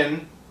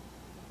imagine,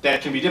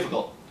 that can be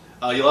difficult.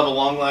 You'll have a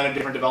long line of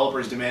different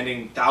developers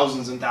demanding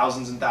thousands and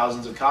thousands and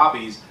thousands of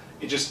copies.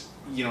 It just,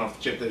 you know,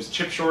 if there's a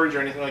chip shortage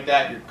or anything like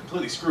that, you're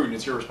completely screwed and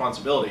it's your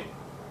responsibility.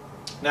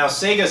 Now,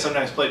 Sega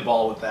sometimes played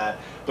ball with that,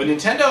 but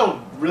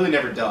Nintendo really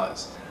never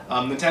does.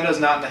 Nintendo's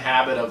not in the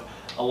habit of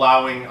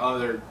allowing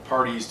other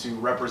parties to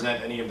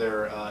represent any of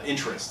their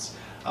interests.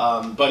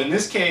 But in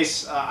this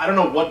case, I don't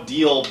know what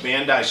deal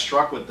Bandai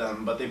struck with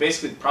them, but they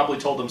basically probably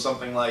told them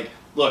something like,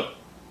 look,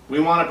 we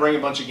want to bring a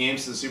bunch of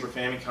games to the Super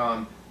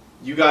Famicom.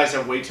 you guys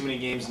have way too many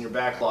games in your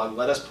backlog.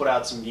 Let us put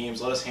out some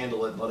games. Let us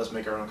handle it. And let us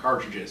make our own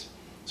cartridges.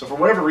 So for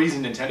whatever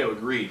reason, Nintendo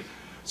agreed.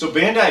 So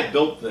Bandai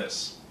built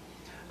this.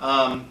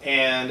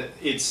 And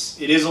it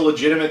is a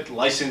legitimate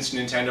licensed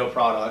Nintendo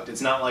product.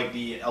 It's not like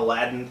the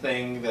Aladdin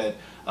thing that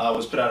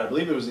was put out. I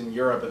believe it was in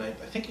Europe, and I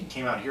think it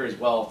came out here as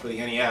well for the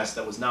NES.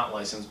 That was not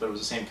licensed, but it was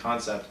the same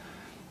concept.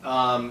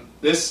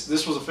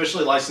 This was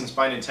officially licensed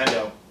by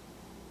Nintendo,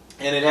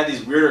 and it had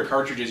these weirder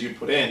cartridges you'd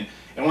put in.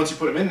 And once you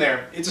put them in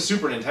there, it's a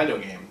Super Nintendo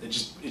game. It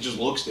just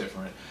looks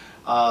different.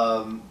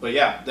 But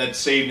yeah, that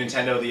saved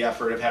Nintendo the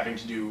effort of having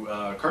to do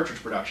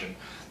cartridge production.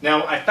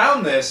 Now I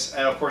found this,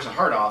 of course, at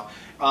Hard Off.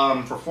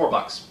 For $4.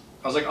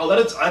 I was like, oh,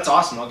 that's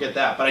awesome, I'll get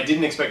that. But I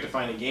didn't expect to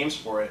find any games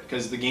for it,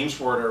 because the games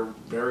for it are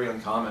very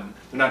uncommon.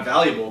 They're not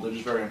valuable, they're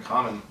just very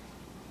uncommon.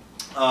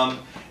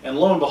 And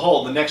lo and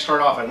behold, the next Hard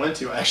Off I went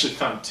to, I actually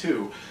found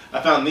two.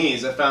 I found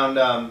these. I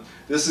found,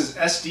 this is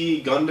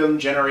SD Gundam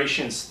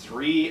Generations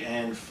 3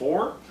 and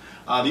 4.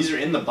 These are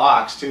in the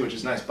box, too, which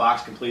is nice.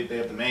 Box complete. They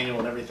have the manual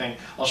and everything.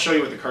 I'll show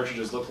you what the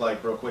cartridges look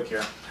like real quick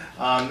here.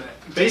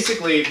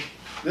 Basically,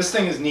 this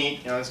thing is neat.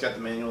 You know, it's got the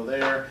manual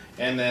there,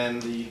 and then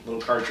the little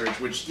cartridge,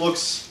 which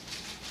looks,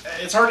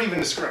 it's hard to even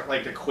describe,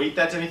 like, equate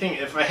that to anything.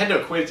 If I had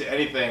to equate it to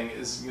anything,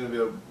 this is going to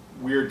be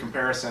a weird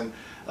comparison.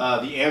 The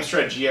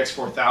Amstrad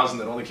GX4000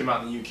 that only came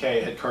out in the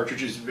UK had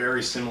cartridges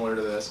very similar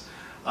to this.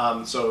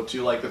 So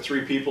to like the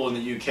 3 people in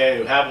the UK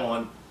who have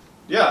one,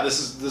 yeah,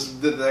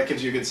 that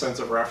gives you a good sense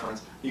of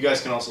reference. You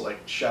guys can also like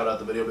shout out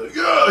the video, be like,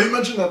 yeah, he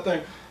mentioned that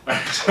thing. All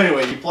right, so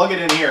anyway, you plug it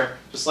in here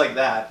just like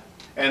that,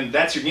 and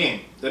that's your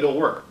game. It'll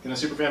work in a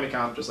Super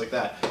Famicom just like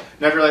that.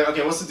 Now if you're like,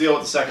 okay, what's the deal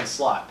with the second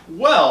slot?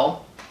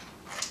 Well,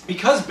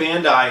 because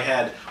Bandai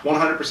had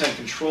 100%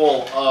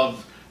 control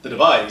of the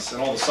device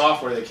and all the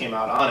software that came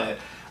out on it,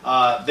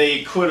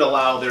 they could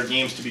allow their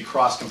games to be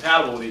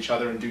cross-compatible with each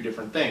other and do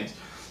different things.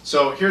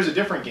 So here's a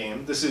different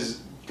game. This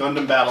is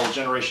Gundam Battle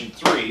Generation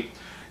 3.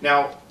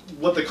 Now,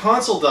 what the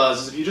console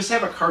does is if you just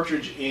have a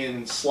cartridge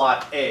in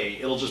slot A,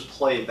 it'll just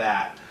play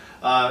that.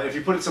 If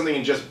you put something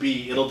in just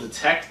B, it'll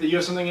detect that you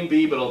have something in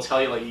B, but it'll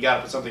tell you, like, you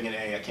gotta put something in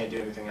A, I can't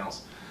do anything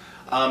else.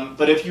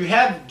 But if you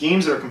have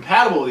games that are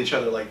compatible with each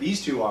other, like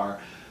these two are,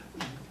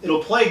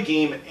 it'll play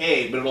game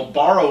A, but it'll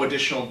borrow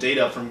additional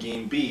data from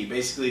game B.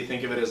 Basically,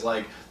 think of it as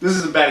like, this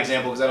is a bad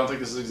example because I don't think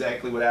this is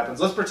exactly what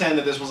happens. Let's pretend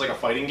that this was like a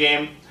fighting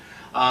game,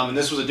 and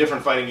this was a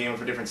different fighting game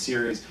for a different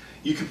series.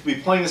 You could be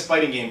playing this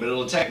fighting game, but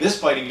it'll detect this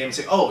fighting game and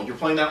say, oh, you're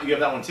playing that, you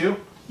have that one too?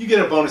 You get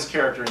a bonus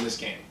character in this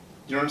game.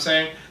 You know what I'm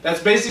saying? That's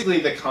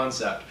basically the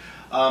concept.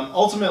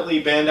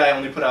 Ultimately, Bandai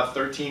only put out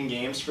 13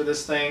 games for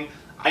this thing.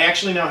 I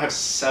actually now have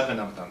 7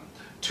 of them.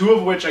 2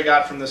 of which I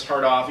got from this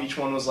Hard Off. Each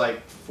one was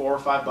like $4 or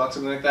 $5,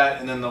 something like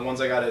that. And then the ones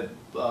I got at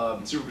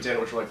Super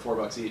Potato, which were like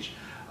 $4 each.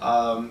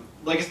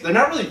 Like, they're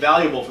not really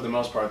valuable for the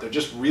most part. They're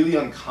just really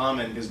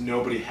uncommon because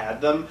nobody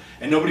had them,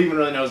 and nobody even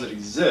really knows it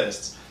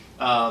exists.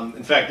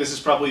 In fact, this is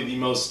probably the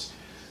most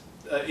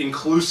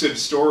inclusive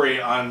story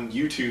on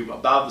YouTube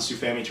about the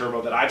Sufami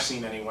Turbo that I've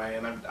seen anyway,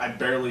 and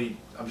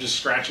I'm just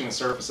scratching the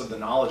surface of the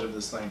knowledge of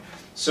this thing.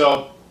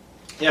 So,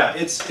 yeah,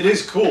 it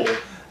is cool.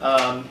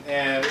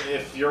 And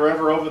if you're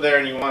ever over there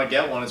and you want to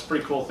get one, it's a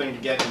pretty cool thing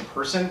to get in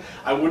person.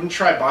 I wouldn't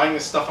try buying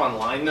this stuff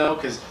online though,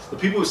 because the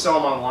people who sell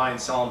them online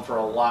sell them for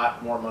a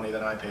lot more money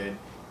than I paid.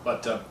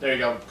 But there you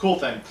go, cool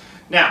thing.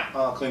 Now,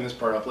 I'll clean this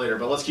part up later,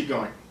 but let's keep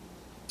going.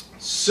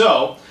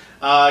 So,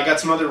 I got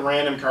some other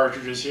random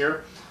cartridges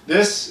here.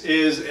 This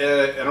is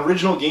an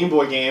original Game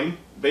Boy game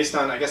based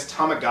on, I guess,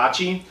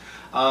 Tamagotchi.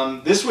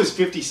 This was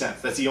 50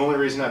 cents. That's the only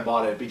reason I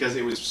bought it, because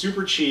it was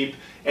super cheap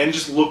and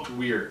just looked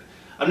weird.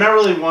 I'm not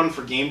really one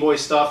for Game Boy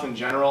stuff in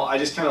general. I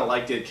just kind of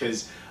liked it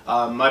because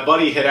my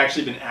buddy had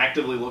actually been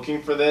actively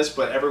looking for this,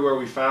 but everywhere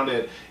we found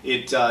it,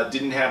 it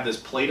didn't have this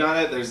plate on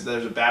it.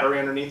 There's a battery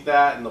underneath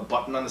that, and the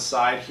button on the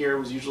side here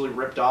was usually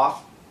ripped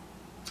off.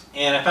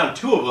 And I found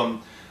 2 of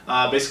them,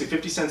 basically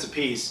 50 cents a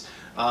piece,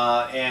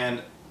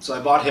 and so I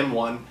bought him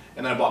one,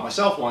 and then I bought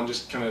myself one,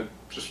 just to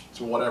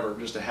whatever,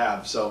 just to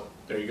have. So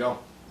there you go.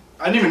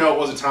 I didn't even know it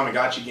was a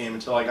Tamagotchi game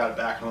until I got it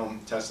back home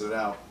and tested it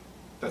out.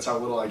 That's how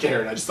little I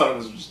cared. I just thought it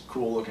was just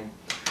cool looking.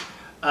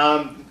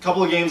 A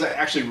couple of games I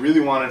actually really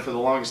wanted for the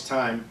longest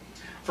time.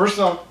 First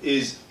up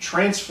is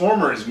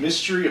Transformers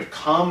Mystery of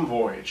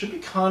Convoy. It should be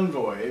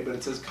Convoy, but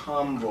it says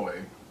Convoy.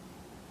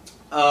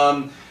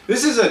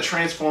 This is a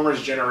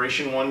Transformers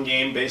Generation 1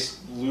 game based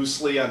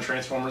loosely on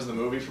Transformers the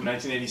movie from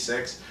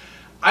 1986.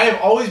 I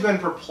have always been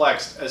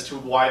perplexed as to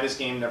why this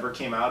game never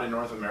came out in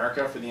North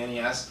America for the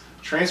NES.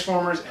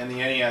 Transformers and the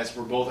NES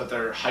were both at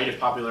their height of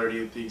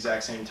popularity at the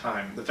exact same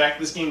time. The fact that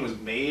this game was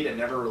made and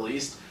never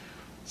released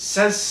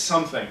says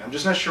something. I'm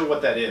just not sure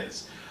what that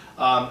is.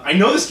 I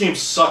know this game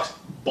sucks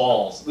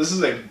balls. This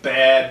is a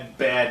bad,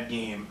 bad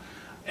game.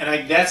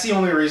 And that's the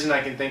only reason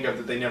I can think of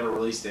that they never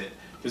released it.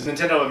 Because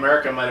Nintendo of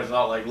America might have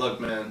thought, like, look,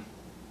 man,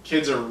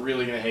 kids are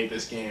really going to hate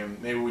this game.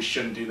 Maybe we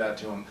shouldn't do that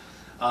to them.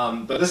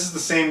 But this is the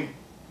same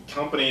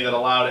company that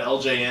allowed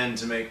LJN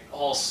to make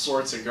all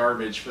sorts of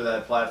garbage for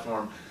that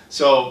platform.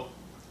 So,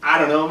 I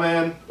don't know,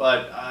 man,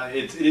 but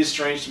it is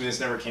strange to me this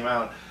never came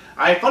out.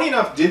 I, funny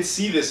enough, did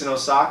see this in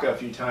Osaka a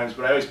few times,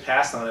 but I always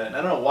passed on it, and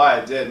I don't know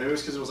why I did. Maybe it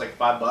was because it was like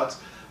 $5.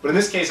 But in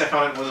this case, I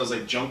found it in one of those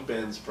like junk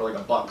bins for like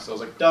 $1. So I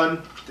was like,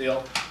 done,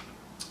 deal.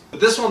 But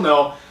this one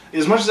though,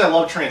 as much as I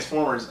love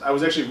Transformers, I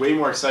was actually way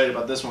more excited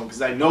about this one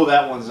because I know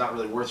that one's not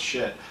really worth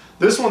shit.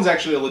 This one's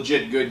actually a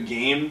legit good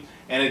game,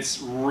 and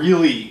it's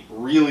really,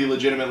 really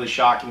legitimately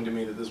shocking to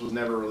me that this was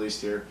never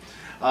released here.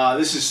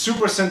 This is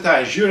Super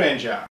Sentai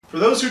Zyuranger. For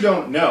those who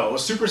don't know,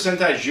 Super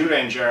Sentai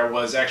Zyuranger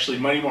was actually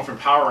Mighty Morphin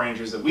Power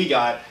Rangers that we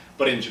got,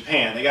 but in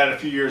Japan. They got it a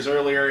few years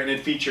earlier, and it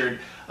featured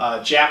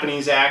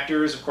Japanese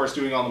actors, of course,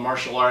 doing all the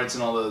martial arts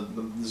and all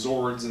the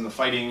Zords and the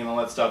fighting and all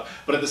that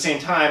stuff. But at the same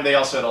time, they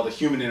also had all the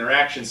human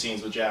interaction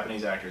scenes with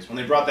Japanese actors. When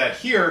they brought that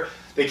here,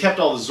 they kept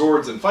all the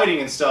Zords and fighting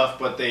and stuff,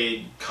 but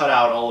they cut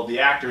out all of the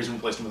actors and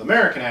replaced them with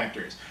American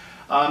actors.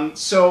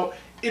 So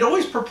it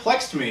always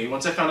perplexed me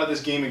once I found out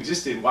this game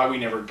existed why we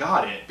never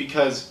got it,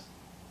 because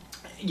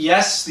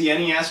yes, the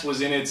NES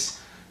was in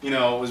its,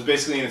 was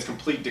basically in its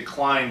complete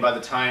decline by the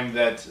time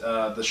that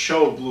the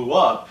show blew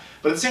up,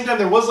 but at the same time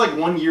there was like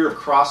 1 year of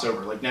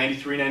crossover, like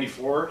 93,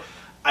 94.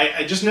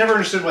 I just never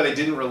understood why they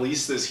didn't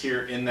release this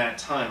here in that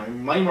time. I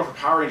mean, Mighty Morphin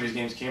Power Rangers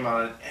games came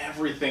out on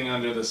everything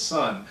under the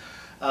sun.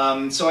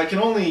 So I can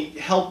only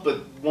help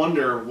but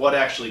wonder what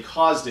actually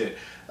caused it.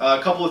 A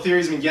couple of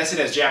theories. I mean, yes, it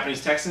has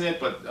Japanese text in it,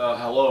 but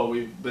hello,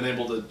 we've been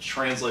able to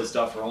translate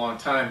stuff for a long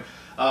time.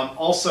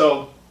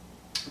 Also,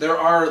 there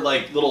are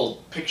like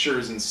little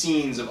pictures and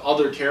scenes of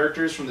other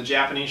characters from the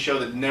Japanese show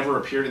that never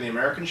appeared in the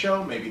American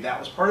show. Maybe that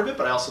was part of it,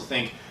 but I also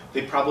think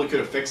they probably could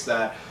have fixed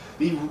that.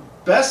 The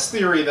best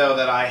theory, though,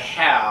 that I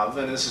have,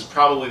 and this is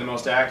probably the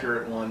most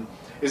accurate one,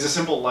 is a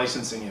simple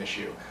licensing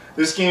issue.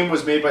 This game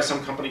was made by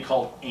some company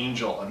called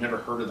Angel. I've never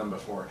heard of them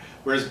before.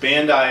 Whereas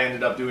Bandai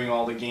ended up doing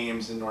all the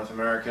games in North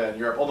America and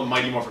Europe, all the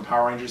Mighty Morphin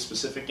Power Rangers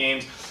specific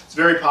games. It's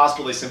very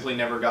possible they simply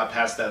never got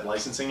past that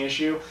licensing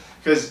issue,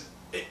 because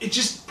it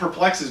just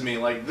perplexes me.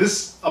 Like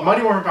a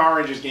Mighty Morphin Power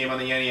Rangers game on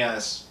the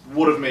NES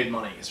would have made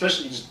money.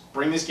 Especially, you just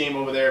bring this game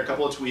over there, a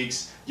couple of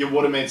tweaks, you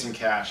would have made some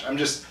cash.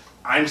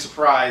 I'm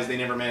surprised they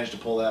never managed to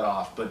pull that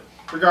off. But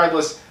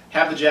regardless,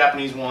 have the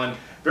Japanese one.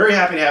 Very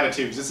happy to have it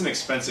too, because it's an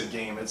expensive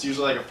game. It's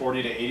usually like a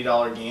 $40 to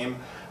 $80 game.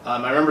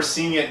 I remember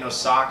seeing it in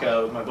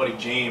Osaka with my buddy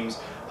James.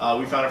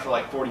 We found it for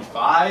like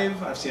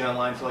 $45. I've seen it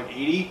online for like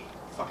 $80.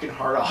 Fucking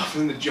hard off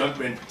in the junk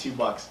bin for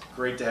 $2.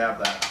 Great to have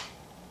that.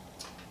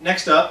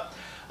 Next up,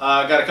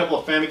 got a couple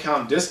of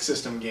Famicom Disk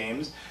System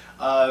games.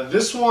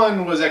 This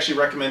one was actually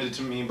recommended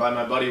to me by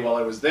my buddy while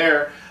I was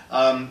there.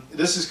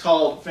 This is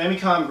called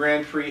Famicom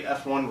Grand Prix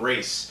F1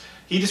 Race.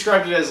 He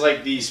described it as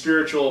like the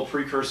spiritual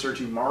precursor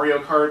to Mario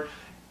Kart,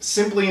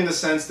 simply in the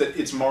sense that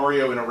it's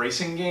Mario in a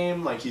racing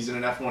game, like he's in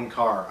an F1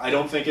 car. I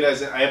don't think it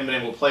has, I haven't been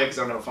able to play it because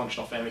I don't have a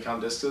functional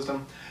Famicom Disk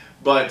System,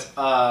 but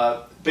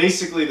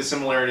basically the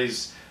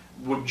similarities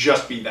would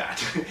just be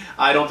that.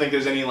 I don't think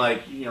there's any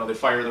like, they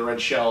fire the red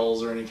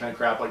shells or any kind of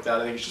crap like that.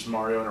 I think it's just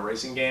Mario in a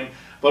racing game.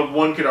 But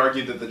one could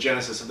argue that the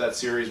genesis of that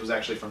series was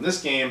actually from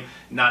this game,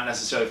 not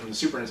necessarily from the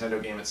Super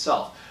Nintendo game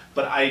itself.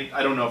 But I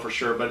don't know for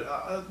sure,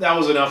 but that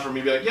was enough for me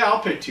to be like, yeah,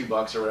 I'll pick $2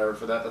 or whatever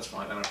for that, that's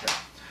fine, I don't care.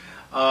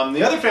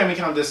 The other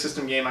Famicom Disk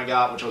System game I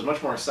got, which I was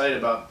much more excited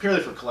about,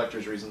 purely for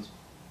collector's reasons,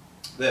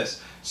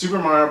 this, Super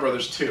Mario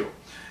Bros. 2.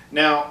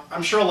 Now,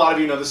 I'm sure a lot of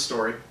you know this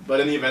story,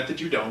 but in the event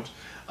that you don't,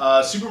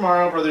 Super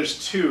Mario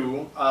Bros.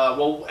 2,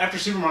 well, after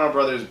Super Mario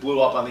Bros. Blew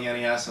up on the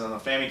NES and on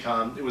the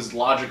Famicom, it was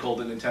logical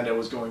that Nintendo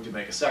was going to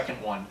make a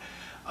second one.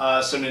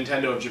 So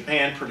Nintendo of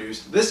Japan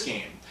produced this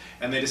game,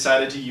 and they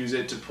decided to use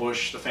it to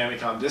push the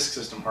Famicom Disk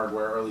System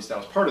hardware, or at least that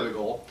was part of the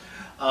goal.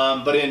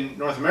 But in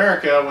North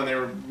America, when they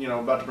were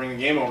about to bring the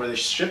game over, they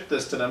shipped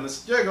this to them. They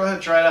said, yeah, go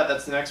ahead, try it out,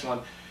 that's the next one.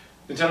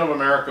 Nintendo of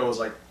America was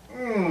like,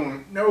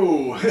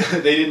 no,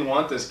 they didn't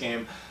want this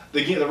game.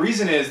 The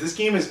reason is, this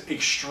game is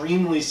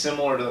extremely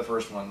similar to the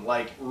first one,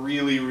 like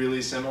really,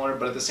 really similar,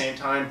 but at the same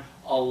time,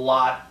 a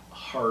lot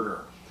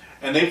harder.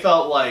 And they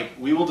felt like,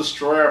 we will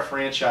destroy our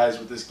franchise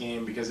with this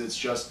game because it's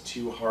just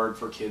too hard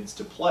for kids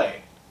to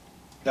play.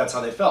 That's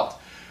how they felt.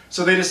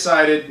 So they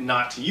decided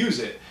not to use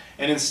it.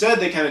 And instead,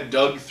 they kind of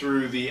dug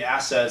through the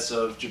assets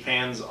of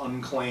Japan's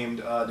unclaimed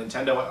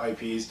Nintendo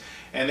IPs,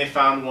 and they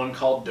found one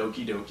called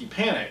Doki Doki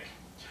Panic.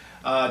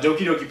 Doki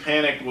Doki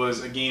Panic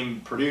was a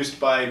game produced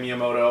by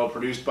Miyamoto,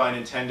 produced by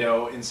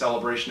Nintendo in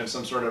celebration of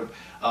some sort of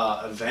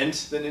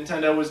event that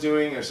Nintendo was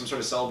doing, or some sort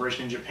of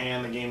celebration in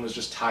Japan. The game was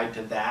just tied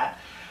to that.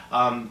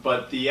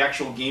 But the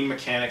actual game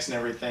mechanics and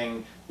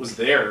everything was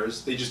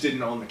theirs. They just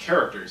didn't own the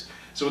characters.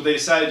 So what they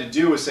decided to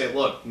do was say,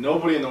 look,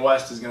 nobody in the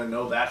West is going to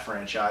know that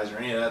franchise or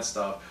any of that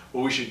stuff.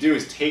 What we should do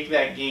is take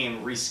that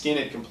game, reskin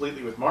it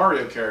completely with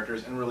Mario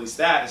characters, and release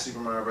that as Super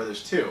Mario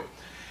Bros. 2.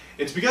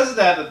 It's because of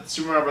that that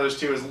Super Mario Bros.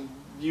 2 is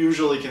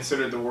usually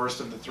considered the worst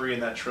of the three in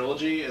that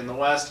trilogy in the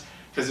West,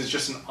 because it's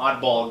just an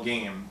oddball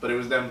game. But it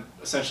was them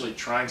essentially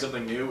trying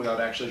something new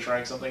without actually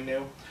trying something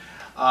new.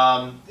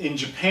 In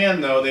Japan,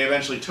 though, they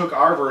eventually took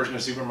our version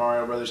of Super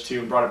Mario Bros.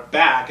 2 and brought it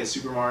back as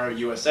Super Mario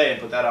USA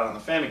and put that out on the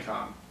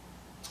Famicom.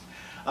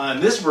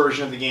 And this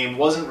version of the game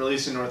wasn't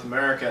released in North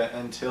America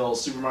until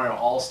Super Mario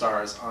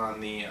All-Stars on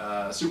the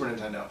Super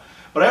Nintendo.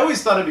 But I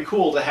always thought it'd be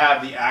cool to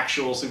have the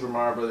actual Super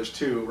Mario Bros.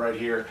 2 right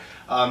here.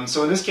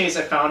 So in this case,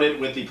 I found it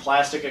with the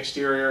plastic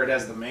exterior. It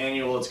has the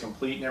manual. It's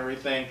complete and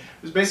everything.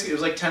 It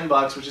was like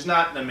 $10, which is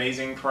not an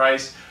amazing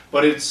price,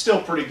 but it's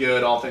still pretty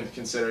good, all things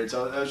considered.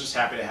 So I was just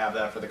happy to have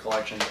that for the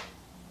collection.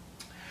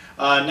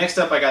 Next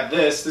up, I got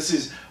this. This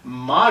is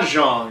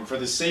Mahjong for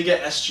the Sega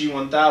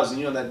SG-1000.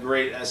 You know, that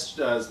great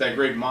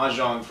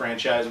Mahjong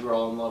franchise we're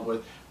all in love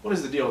with. What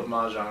is the deal with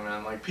Mahjong,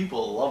 man? Like,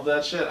 people love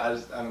that shit. I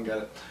don't get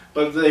it.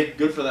 But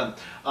good for them.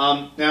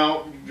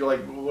 Now, you're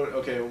like,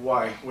 okay,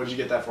 why? What did you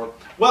get that for?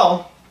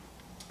 Well,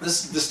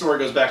 this story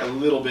goes back a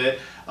little bit.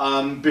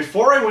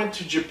 Before I went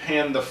to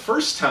Japan the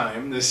first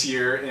time this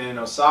year in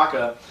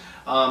Osaka,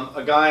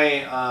 a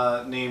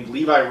guy named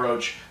Levi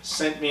Roach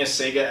sent me a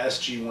Sega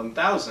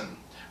SG-1000,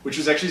 which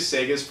was actually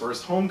Sega's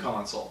first home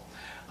console.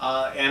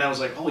 And I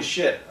was like, holy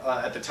shit,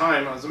 at the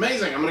time, I was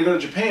amazing. I'm going to go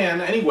to Japan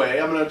anyway.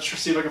 I'm going to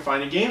see if I can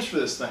find any games for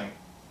this thing.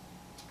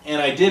 And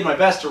I did my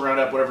best to round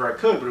up whatever I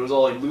could, but it was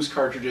all like loose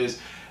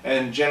cartridges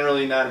and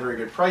generally not a very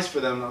good price for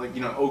them, like, you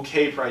know,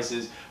 okay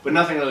prices, but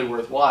nothing really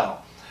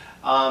worthwhile.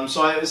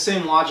 So the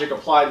same logic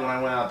applied when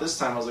I went out this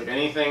time. I was like,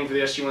 anything for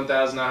the SG-1000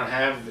 I don't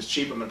have, if it's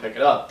cheap, I'm going to pick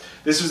it up.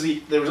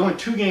 There was only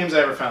 2 games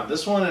I ever found,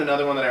 this one and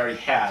another one that I already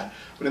had.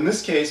 But in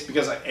this case,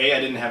 because A, I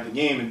didn't have the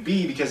game, and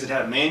B, because it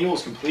had a manual, it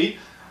was complete,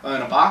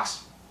 in a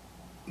box,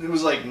 it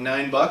was like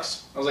 $9.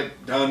 I was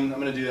like, done, I'm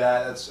going to do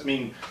that. I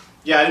mean,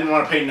 yeah, I didn't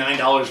want to pay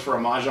 $9 for a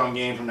Mahjong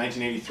game from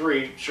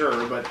 1983,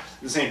 sure, but at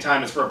the same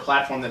time, it's for a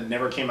platform that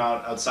never came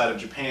out outside of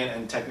Japan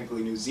and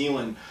technically New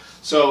Zealand.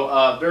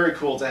 So very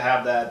cool to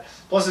have that.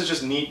 Plus, it's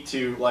just neat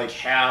to like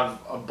have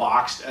a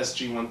boxed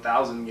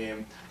SG-1000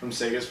 game from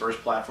Sega's first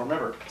platform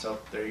ever. So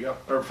there you go,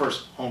 or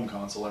first home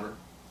console ever.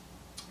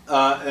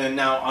 And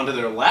now onto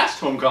their last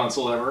home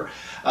console ever.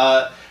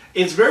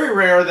 It's very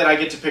rare that I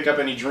get to pick up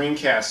any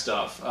Dreamcast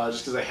stuff,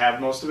 just because I have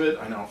most of it.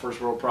 I know,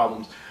 first world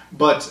problems.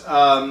 But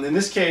in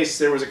this case,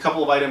 there was a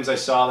couple of items I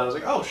saw that I was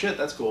like, oh shit,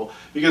 that's cool.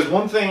 Because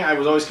one thing I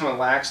was always kind of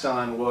laxed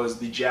on was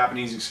the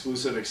Japanese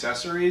exclusive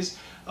accessories.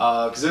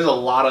 Because there's a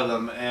lot of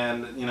them,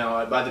 and you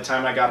know, by the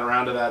time I got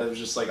around to that, it was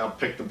just like, I'll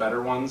pick the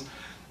better ones.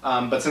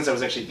 But since I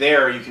was actually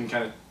there, you can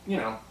kind of, you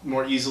know,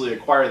 more easily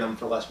acquire them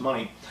for less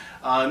money.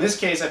 In this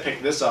case, I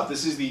picked this up.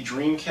 This is the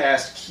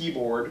Dreamcast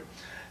keyboard.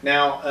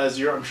 Now, as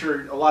I'm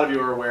sure a lot of you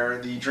are aware,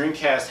 the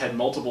Dreamcast had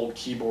multiple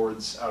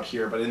keyboards out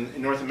here, but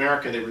in North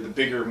America, they were the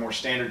bigger, more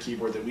standard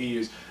keyboard that we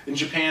use. In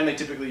Japan, they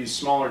typically use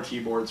smaller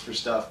keyboards for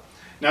stuff.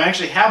 Now, I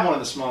actually have one of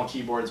the small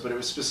keyboards, but it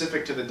was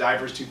specific to the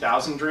Divers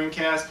 2000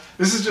 Dreamcast.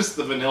 This is just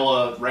the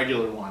vanilla,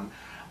 regular one.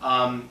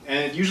 And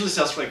it usually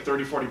sells for like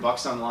 30, 40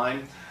 bucks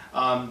online.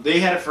 They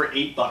had it for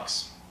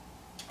 $8.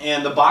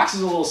 And the box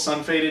is a little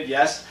sun-faded,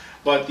 yes,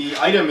 but the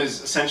item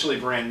is essentially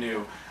brand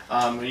new.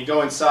 When you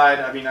go inside,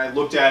 I mean, I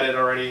looked at it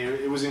already,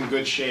 it was in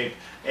good shape,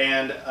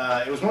 and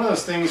it was one of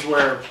those things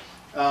where,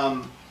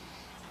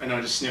 I know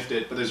I just sniffed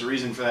it, but there's a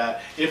reason for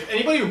that. If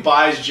anybody who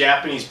buys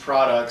Japanese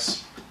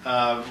products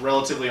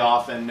relatively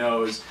often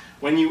knows,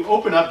 when you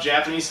open up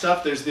Japanese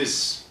stuff, there's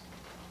this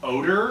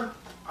odor.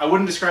 I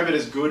wouldn't describe it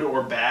as good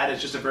or bad,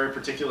 it's just a very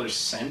particular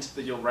scent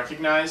that you'll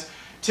recognize.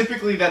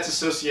 Typically that's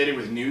associated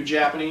with new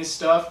Japanese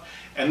stuff,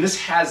 and this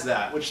has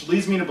that, which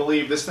leads me to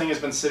believe this thing has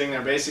been sitting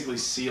there basically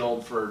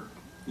sealed for,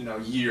 you know,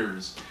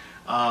 years.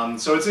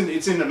 So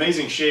it's in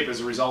amazing shape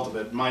as a result of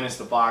it, minus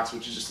the box,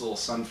 which is just a little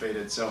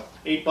sun-faded. So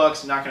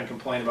 $8, not going to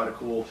complain about a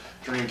cool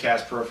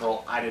Dreamcast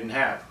peripheral I didn't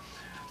have.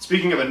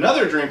 Speaking of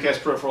another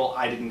Dreamcast peripheral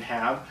I didn't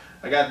have,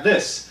 I got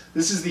this.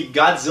 This is the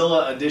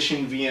Godzilla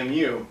Edition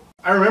VMU.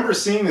 I remember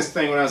seeing this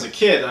thing when I was a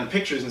kid on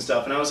pictures and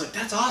stuff, and I was like,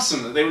 that's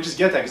awesome that they would just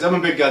get that, because I'm a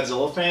big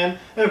Godzilla fan,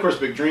 and of course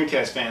big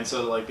Dreamcast fan,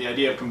 so like the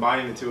idea of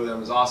combining the two of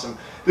them is awesome.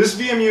 This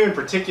VMU in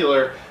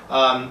particular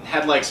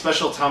had like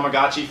special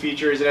Tamagotchi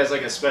features. It has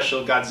like a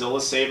special Godzilla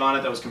save on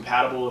it that was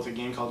compatible with a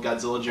game called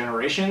Godzilla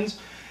Generations,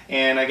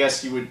 and I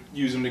guess you would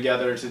use them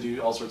together to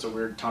do all sorts of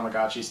weird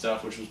Tamagotchi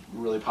stuff, which was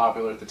really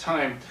popular at the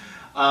time.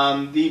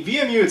 The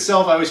VMU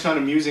itself I always found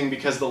amusing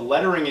because the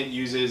lettering it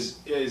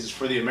uses is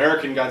for the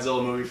American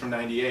Godzilla movie from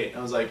 '98.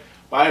 I was like,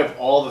 why of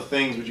all the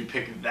things would you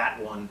pick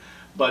that one?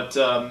 But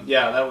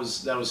yeah, that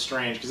was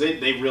strange because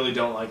they really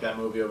don't like that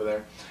movie over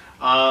there.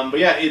 But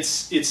yeah,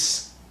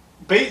 it's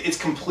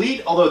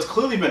complete, although it's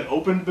clearly been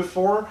opened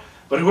before.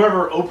 But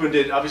whoever opened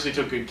it obviously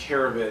took good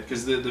care of it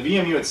because the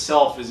VMU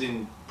itself is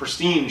in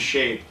pristine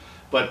shape.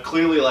 But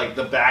clearly, like,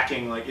 the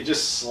backing, like, it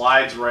just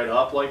slides right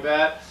up like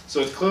that.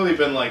 So it's clearly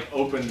been, like,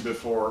 opened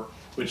before,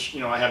 which, you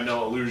know, I have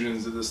no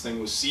illusions that this thing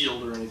was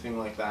sealed or anything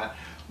like that.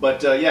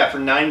 But, yeah, for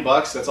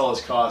 $9, that's all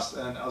it's cost.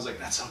 And I was like,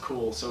 that's so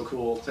cool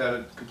to have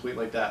it complete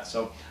like that.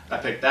 So I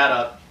picked that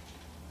up.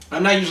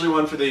 I'm not usually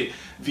one for the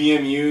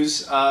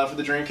VMUs for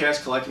the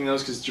Dreamcast, collecting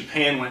those, because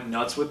Japan went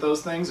nuts with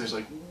those things. There's,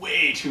 like,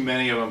 way too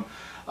many of them.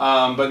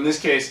 But in this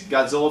case,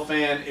 Godzilla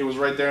fan, it was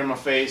right there in my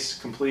face,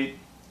 complete,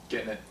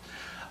 getting it.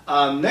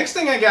 Next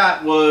thing I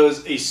got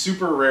was a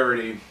super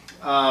rarity,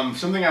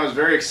 something I was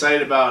very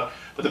excited about,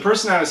 But the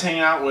person I was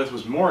hanging out with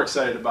was more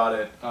excited about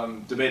it,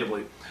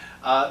 debatably.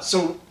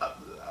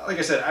 Like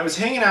I said, I was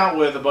hanging out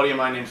with a buddy of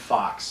mine named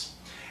Fox.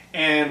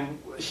 And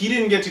he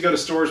didn't get to go to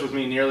stores with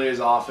me nearly as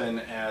often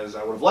as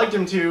I would have liked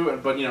him to,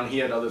 but you know, he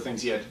had other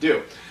things he had to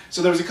do.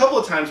 So there was a couple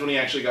of times when he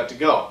actually got to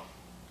go.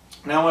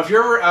 Now, if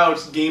you're ever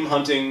out game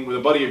hunting with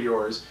a buddy of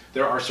yours,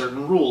 there are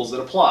certain rules that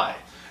apply.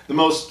 The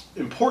most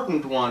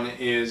important one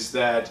is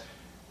that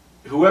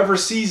whoever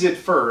sees it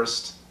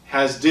first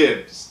has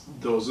dibs.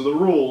 Those are the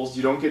rules.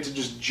 You don't get to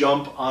just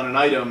jump on an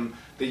item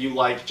that you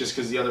like just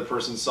because the other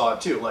person saw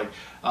it too. Like,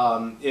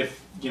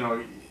 if, you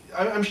know,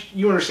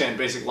 you understand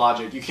basic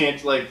logic. You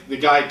can't, like,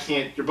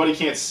 your buddy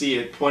can't see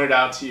it, point it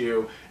out to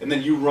you, and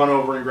then you run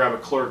over and grab a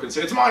clerk and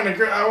say, it's mine,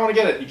 I want to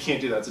get it. You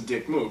can't do that. It's a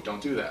dick move.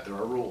 Don't do that. There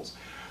are rules.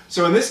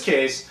 So in this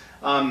case,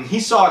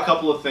 he saw a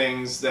couple of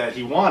things that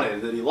he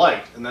wanted, that he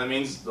liked, and that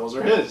means those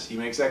are his. He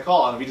makes that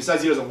call. And if he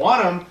decides he doesn't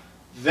want them,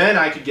 then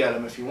I could get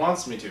them if he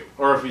wants me to,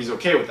 or if he's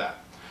okay with that.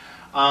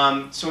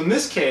 So in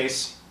this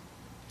case,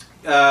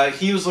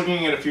 he was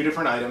looking at a few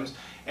different items,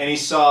 and he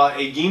saw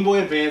a Game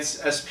Boy Advance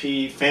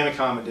SP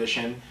Famicom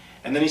Edition,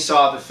 and then he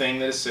saw the thing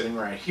that is sitting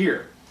right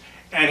here.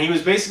 And he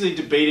was basically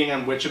debating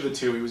on which of the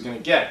two he was going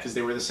to get, because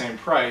they were the same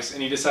price,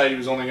 and he decided he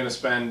was only going to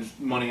spend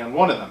money on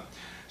one of them.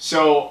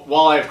 So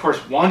while I, of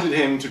course, wanted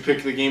him to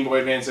pick the Game Boy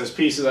Advance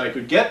SP so that I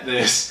could get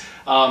this,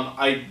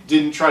 I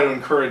didn't try to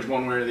encourage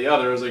one way or the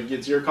other. I was like,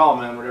 it's your call,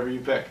 man, whatever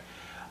you pick.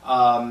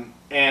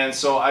 And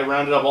so I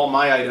rounded up all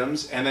my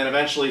items, and then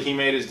eventually he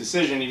made his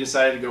decision. He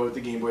decided to go with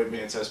the Game Boy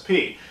Advance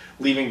SP,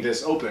 leaving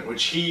this open,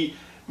 which he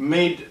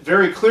made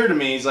very clear to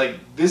me. He's like,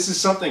 this is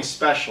something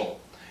special,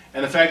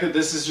 and the fact that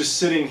this is just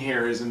sitting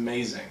here is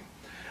amazing.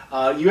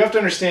 You have to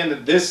understand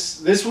that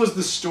this was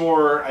the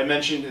store I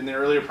mentioned in the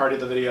earlier part of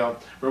the video,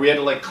 where we had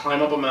to like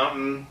climb up a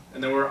mountain,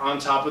 and then we're on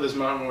top of this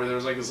mountain where there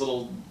was like this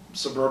little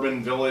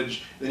suburban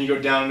village. Then you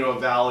go down into a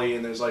valley,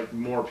 and there's like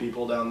more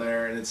people down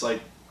there, and it's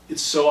like,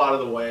 it's so out of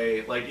the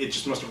way, like it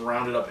just must have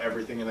rounded up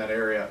everything in that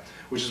area,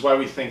 which is why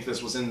we think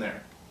this was in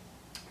there.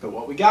 But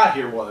what we got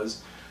here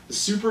was the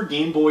Super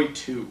Game Boy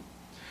 2.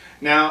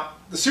 Now,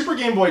 the Super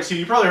Game Boy 2,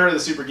 you probably heard of the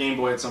Super Game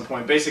Boy at some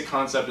point. Basic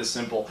concept is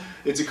simple.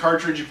 It's a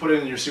cartridge you put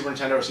in your Super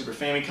Nintendo or Super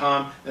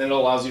Famicom, and it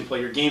allows you to play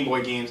your Game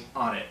Boy games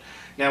on it.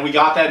 Now, we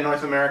got that in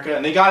North America,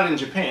 and they got it in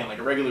Japan, like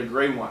a regular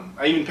gray one.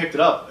 I even picked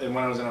it up when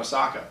I was in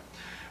Osaka.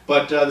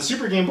 But the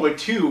Super Game Boy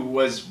 2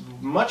 was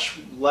much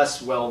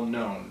less well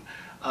known.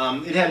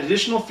 It had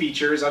additional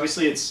features.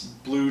 Obviously, it's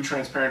blue,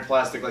 transparent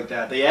plastic like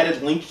that. They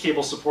added link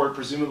cable support,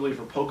 presumably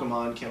for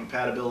Pokemon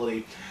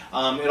compatibility.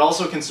 It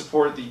also can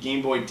support the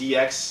Game Boy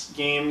DX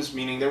games,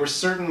 meaning there were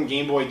certain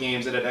Game Boy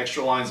games that had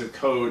extra lines of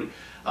code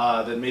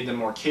that made them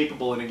more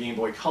capable in a Game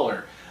Boy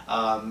Color.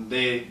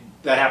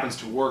 That happens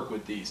to work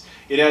with these.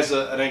 It has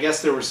and I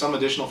guess there were some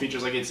additional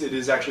features, like it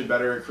is actually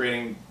better at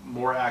creating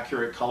more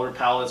accurate color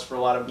palettes for a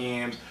lot of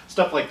games,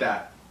 stuff like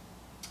that.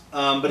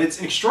 But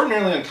it's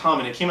extraordinarily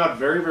uncommon. It came out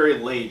very, very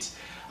late,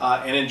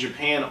 and in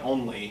Japan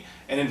only,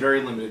 and in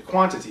very limited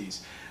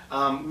quantities.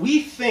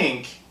 We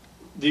think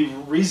the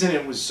reason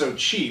it was so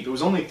cheap, it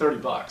was only 30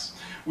 bucks.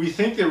 We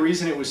think the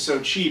reason it was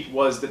so cheap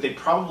was that they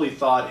probably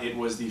thought it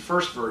was the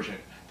first version.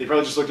 They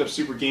probably just looked up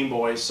Super Game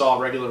Boy, saw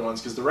regular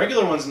ones, because the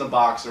regular ones in the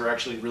box are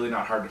actually really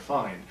not hard to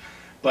find.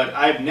 But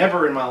I've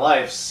never in my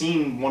life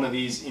seen one of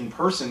these in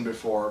person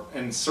before,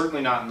 and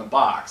certainly not in the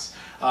box.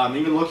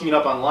 Even looking it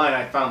up online,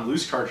 I found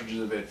loose cartridges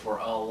of it for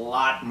a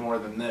lot more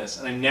than this,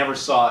 and I never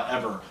saw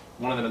ever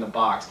one of them in the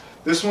box.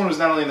 This one was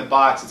not only in the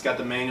box, it's got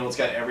the manual, it's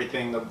got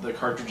everything, the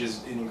cartridge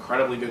is in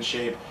incredibly good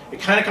shape.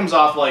 It kind of comes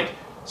off like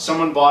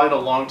someone bought it a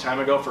long time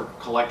ago for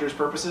collector's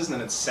purposes, and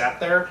then it sat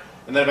there,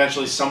 and then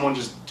eventually someone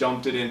just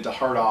dumped it into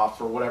hard off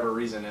for whatever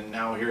reason, and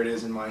now here it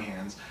is in my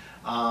hands.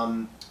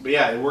 But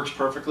yeah, it works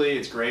perfectly,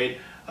 it's great.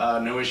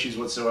 No issues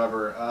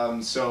whatsoever.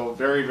 So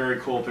very, very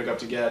cool pickup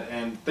to get.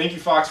 And thank you,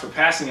 Fox, for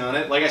passing on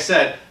it. Like I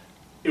said,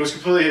 it was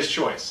completely his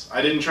choice.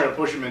 I didn't try to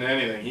push him into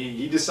anything.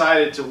 He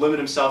decided to limit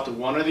himself to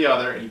one or the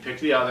other, and he picked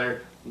the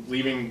other,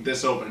 leaving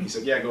this open. He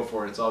said, yeah, go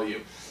for it. It's all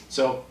you.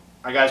 So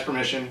I got his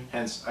permission,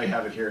 hence I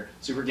have it here.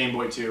 Super Game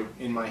Boy 2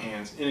 in my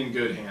hands, and in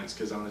good hands,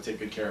 because I'm going to take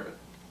good care of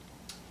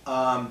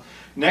it.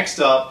 Next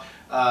up,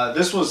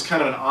 this was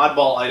kind of an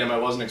oddball item I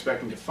wasn't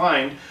expecting to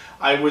find.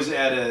 I was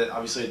at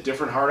obviously a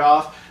different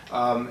hard-off.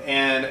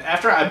 And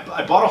after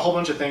I bought a whole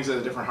bunch of things at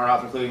a different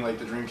hard-off, including like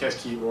the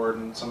Dreamcast keyboard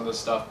and some of this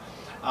stuff.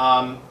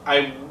 After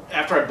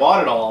I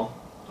bought it all,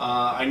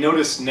 I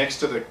noticed next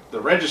to the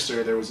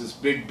register there was this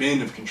big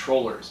bin of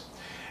controllers.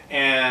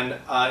 And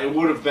it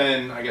would have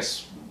been, I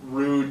guess,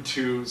 rude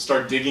to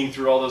start digging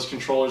through all those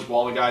controllers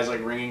while the guy's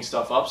like ringing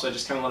stuff up, so I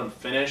just kind of let him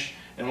finish.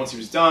 And once he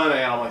was done, I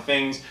had all my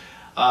things.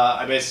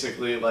 I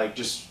basically like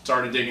just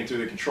started digging through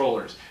the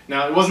controllers.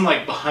 Now it wasn't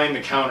like behind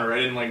the counter. I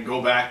didn't like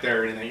go back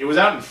there or anything. It was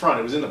out in front.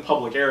 It was in the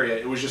public area.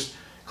 It was just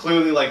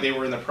clearly like they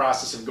were in the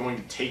process of going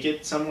to take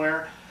it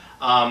somewhere.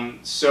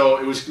 So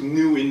it was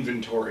new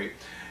inventory.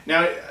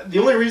 Now the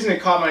only reason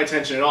it caught my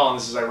attention at all, and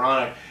this is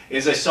ironic,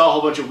 is I saw a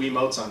whole bunch of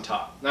Wiimotes on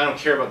top. And I don't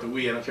care about the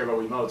Wii. I don't care about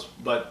Wiimotes,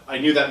 but I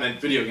knew that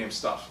meant video game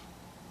stuff.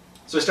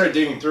 So I started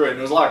digging through it, and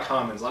there was a lot of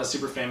commons, a lot of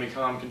Super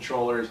Famicom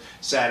controllers,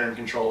 Saturn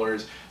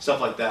controllers, stuff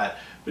like that.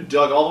 But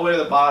dug all the way to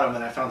the bottom,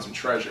 and I found some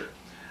treasure.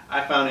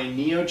 I found a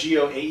Neo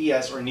Geo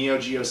AES or Neo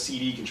Geo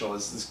CD controller.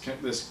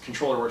 This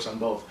controller works on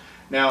both.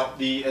 Now,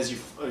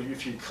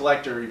 if you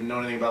collect or even know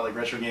anything about like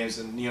retro games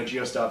and Neo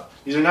Geo stuff,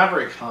 these are not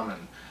very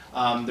common.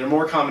 They're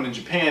more common in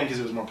Japan because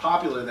it was more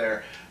popular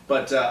there.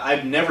 But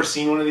I've never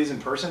seen one of these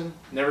in person.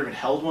 Never even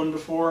held one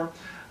before.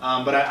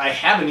 But I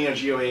have a Neo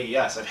Geo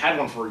AES. I've had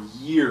one for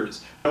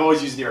years. I've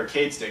always used the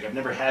arcade stick. I've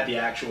never had the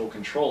actual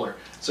controller.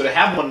 So to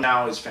have one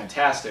now is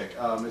fantastic.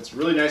 It's a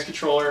really nice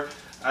controller.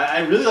 I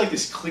really like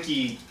this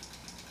clicky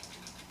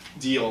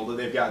deal that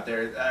they've got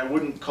there. I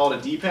wouldn't call it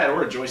a D-pad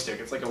or a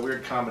joystick. It's like a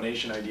weird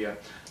combination idea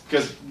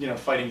because, you know,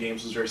 fighting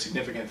games was very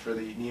significant for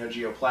the Neo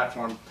Geo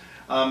platform.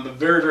 But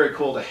very, very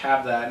cool to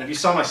have that. And if you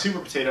saw my Super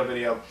Potato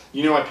video,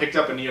 you know I picked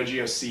up a Neo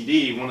Geo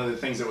CD. One of the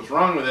things that was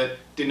wrong with it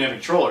didn't have a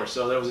controller,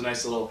 so that was a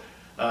nice little,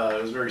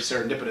 it was very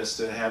serendipitous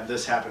to have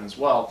this happen as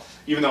well,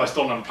 even though I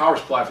still don't have a power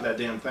supply for that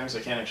damn thing, so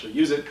I can't actually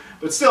use it.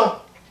 But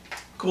still,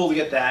 cool to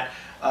get that.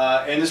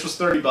 And this was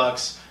 30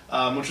 bucks.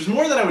 Which was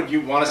more than I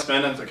would want to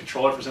spend on a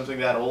controller for something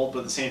that old, but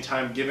at the same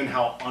time, given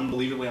how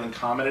unbelievably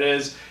uncommon it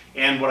is,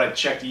 and what I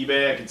checked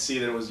eBay, I could see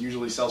that it was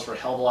usually sells for a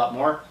hell of a lot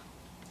more.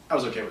 I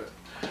was okay with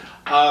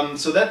it.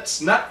 So that's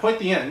not quite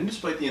the end,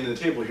 despite the end of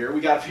the table here. We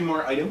got a few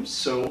more items,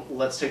 so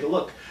let's take a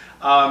look.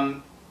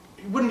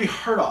 It wouldn't be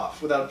hard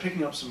off without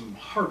picking up some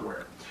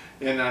hardware,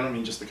 and I don't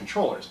mean just the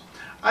controllers.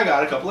 I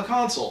got a couple of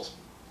consoles.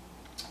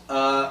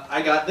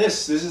 I got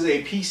this. This is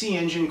a PC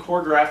Engine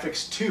Core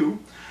Graphics 2.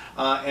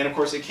 And of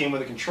course it came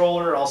with a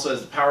controller, also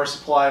has the power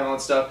supply and all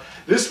that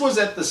stuff. This was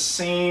at the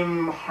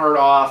same hard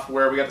off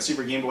where we got the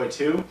Super Game Boy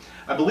 2.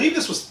 I believe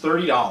this was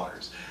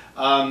 $30.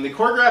 The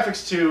Core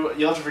Graphics 2,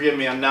 you'll have to forgive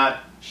me, I'm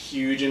not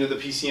huge into the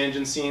PC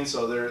Engine scene,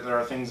 so there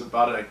are things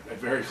about it I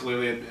very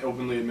clearly,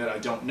 openly admit I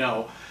don't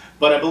know.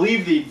 But I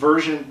believe the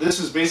version, this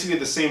is basically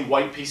the same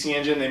white PC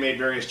Engine. They made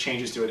various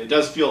changes to it. It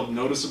does feel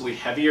noticeably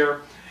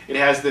heavier. It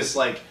has this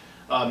like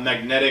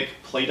magnetic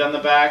plate on the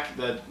back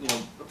that, you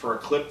know, for a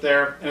clip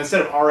there, and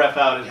instead of RF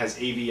out, it has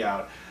AV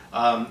out.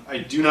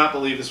 I do not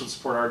believe this would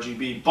support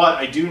RGB, but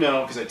I do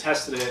know, because I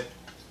tested it,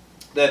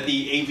 that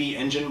the AV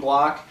engine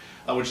block,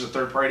 which is a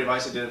third-party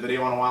device I did a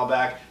video on a while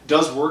back,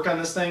 does work on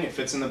this thing. It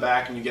fits in the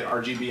back, and you get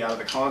RGB out of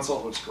the console.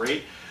 It looks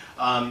great.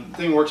 The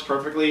thing works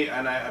perfectly,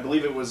 and I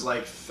believe it was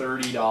like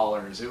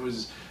 $30. It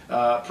was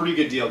a pretty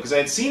good deal, because I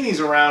had seen these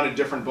around at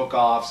different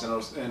book-offs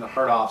and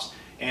hard-offs,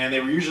 and they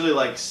were usually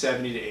like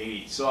 70 to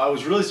 80, so I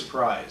was really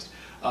surprised.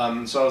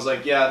 So I was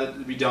like, yeah,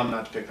 that'd be dumb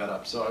not to pick that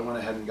up. So I went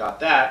ahead and got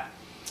that.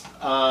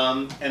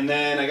 And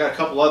then I got a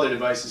couple other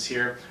devices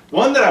here.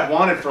 One that I've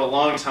wanted for a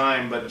long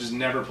time, but just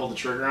never pulled the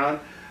trigger on,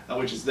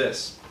 which is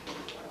this.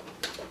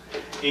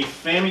 A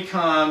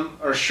Famicom,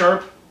 or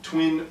Sharp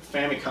Twin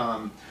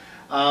Famicom.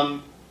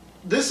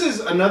 This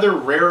is another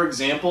rare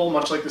example,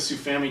 much like the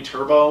Sufami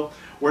Turbo,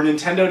 where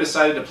Nintendo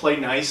decided to play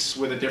nice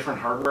with a different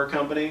hardware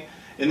company.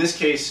 In this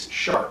case,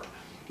 Sharp.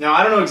 Now,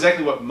 I don't know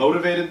exactly what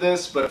motivated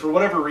this, but for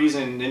whatever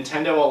reason,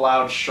 Nintendo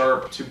allowed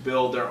Sharp to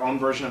build their own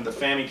version of the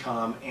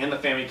Famicom and the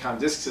Famicom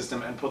Disk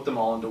System and put them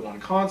all into one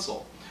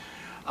console.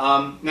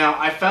 Now,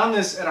 I found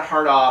this at a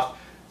hard-off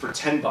for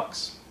 10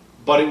 bucks,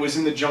 but it was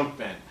in the junk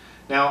bin.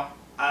 Now,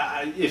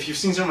 if you've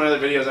seen some of my other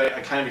videos, I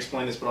kind of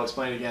explained this, but I'll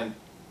explain it again.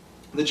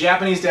 The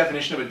Japanese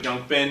definition of a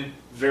junk bin,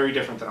 very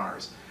different than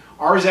ours.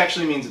 Ours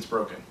actually means it's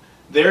broken.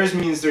 Theirs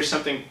means there's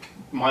something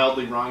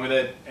mildly wrong with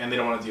it, and they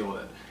don't want to deal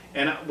with it.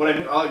 And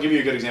I'll give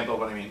you a good example of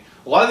what I mean.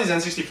 A lot of these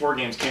N64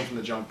 games came from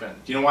the junk bin.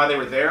 Do you know why they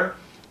were there?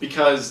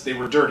 Because they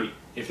were dirty.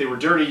 If they were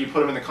dirty, you put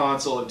them in the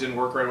console, it didn't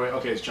work right away.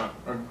 Okay, it's junk.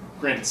 Or,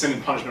 granted, Sin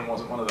and Punishment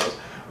wasn't one of those.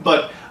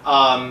 But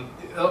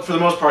for the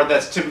most part,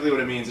 that's typically what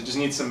it means. It just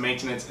needs some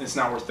maintenance, and it's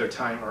not worth their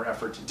time or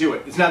effort to do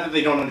it. It's not that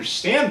they don't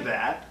understand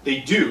that. They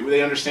do.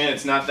 They understand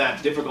it's not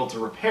that difficult to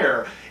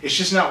repair. It's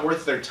just not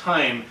worth their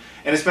time.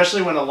 And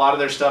especially when a lot of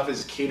their stuff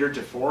is catered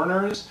to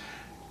foreigners,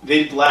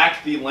 they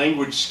lack the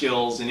language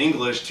skills in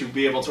English to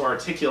be able to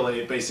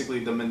articulate basically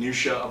the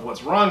minutia of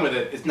what's wrong with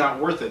it. It's not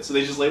worth it. So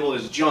they just label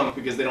it as junk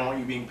because they don't want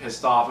you being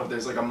pissed off if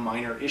there's like a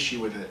minor issue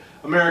with it.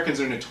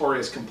 Americans are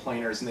notorious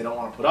complainers and they don't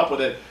want to put up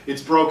with it.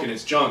 It's broken,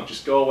 it's junk,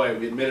 just go away.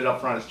 We admit it up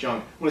front, it's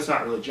junk, when it's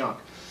not really junk.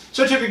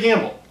 So I took a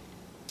gamble.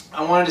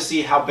 I wanted to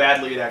see how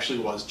badly it actually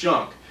was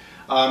junk.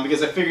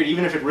 Because I figured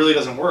even if it really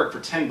doesn't work, for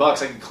 10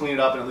 bucks I could clean it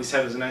up and at least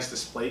have it as a nice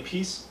display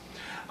piece.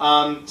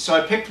 So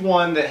I picked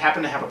one that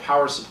happened to have a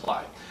power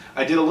supply.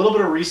 I did a little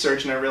bit of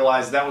research and I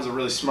realized that was a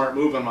really smart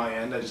move on my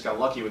end. I just got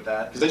lucky with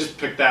that because I just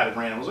picked that at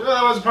random. I was like, oh,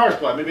 that was a power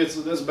supply. Maybe that's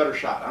a better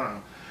shot. I don't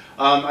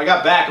know. I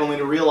got back only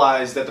to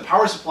realize that the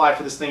power supply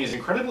for this thing is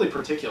incredibly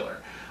particular.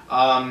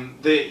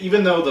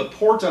 Even though the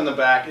port on the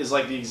back is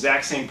like the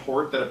exact same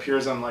port that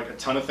appears on like a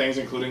ton of things,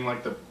 including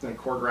like the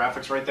core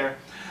graphics right there,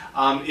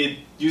 it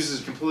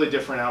uses a completely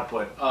different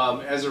output.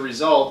 As a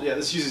result, yeah,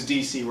 this uses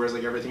DC, whereas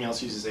like everything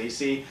else uses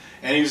AC,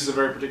 and it uses a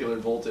very particular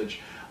voltage.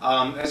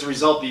 As a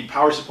result, the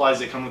power supplies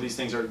that come with these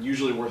things are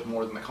usually worth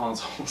more than the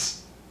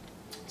consoles.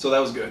 So that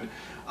was good.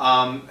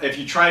 If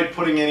you try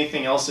putting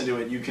anything else into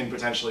it, you can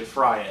potentially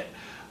fry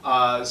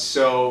it.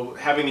 So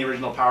having the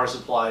original power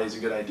supply is a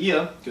good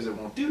idea because it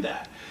won't do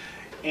that.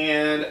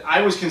 And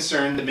I was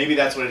concerned that maybe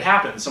that's what had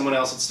happened. Someone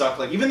else had stuck,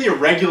 like, even the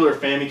irregular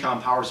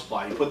Famicom power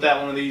supply, you put that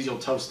one of these, you'll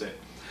toast it.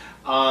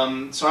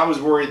 So I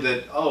was worried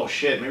that, oh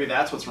shit, maybe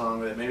that's what's wrong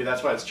with it. Maybe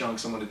that's why it's junk.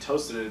 Someone had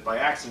toasted it by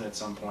accident at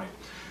some point.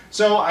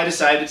 So I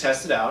decided to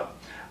test it out.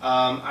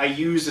 I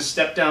used a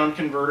step-down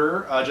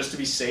converter just to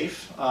be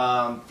safe,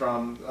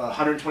 from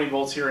 120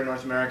 volts here in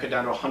North America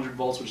down to 100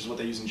 volts, which is what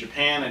they use in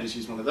Japan. I just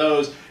used one of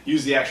those,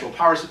 used the actual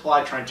power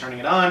supply, tried turning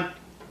it on,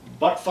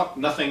 but fuck,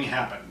 nothing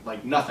happened.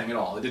 Like, nothing at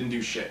all. It didn't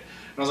do shit.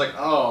 And I was like,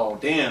 oh,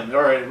 damn,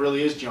 alright, it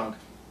really is junk.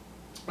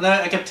 And then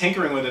I kept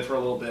tinkering with it for a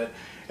little bit,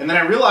 and then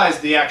I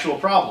realized the actual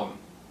problem.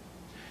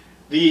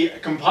 The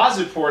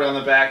composite port on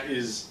the back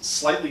is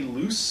slightly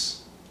loose.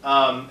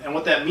 And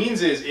what that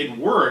means is it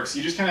works,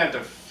 you just kind of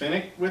have to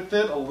finick with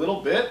it a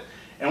little bit,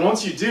 and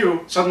once you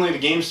do, suddenly the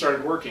game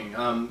started working.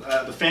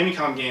 The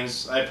Famicom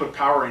games, I put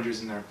Power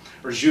Rangers in there,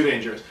 or Zhu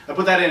Rangers. I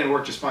put that in and it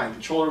worked just fine. The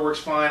controller works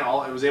fine,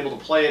 I was able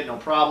to play it, no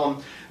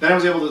problem. Then I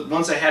was able to,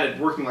 once I had it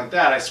working like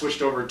that, I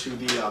switched over to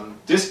the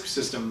disk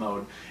system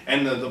mode,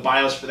 and the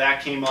BIOS for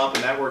that came up,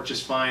 and that worked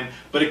just fine,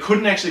 but it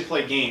couldn't actually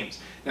play games.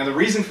 Now the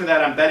reason for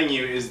that, I'm betting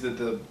you, is that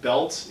the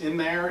belt in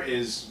there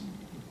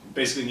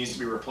basically needs to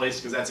be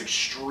replaced because that's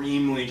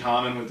extremely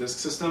common with disk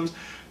systems.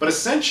 But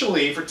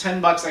essentially, for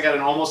 10 bucks, I got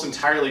an almost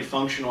entirely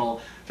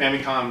functional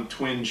Famicom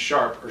Twin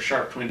Sharp, or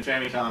Sharp Twin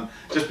Famicom.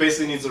 Just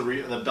basically needs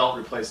the belt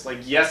replaced. Like,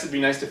 yes, it'd be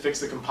nice to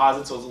fix the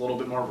composite so it's a little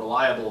bit more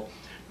reliable,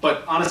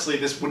 but honestly,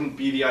 this wouldn't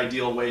be the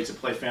ideal way to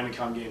play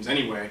Famicom games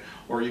anyway,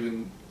 or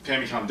even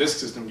Famicom disk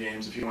system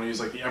games. If you want to use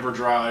like the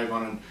EverDrive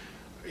on an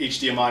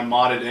HDMI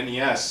modded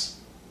NES,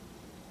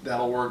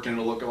 that'll work and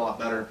it'll look a lot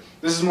better.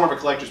 This is more of a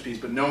collector's piece,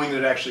 but knowing that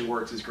it actually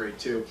works is great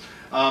too.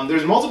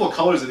 There's multiple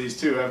colors of these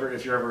too,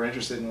 if you're ever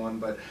interested in one.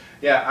 But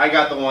yeah, I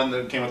got the one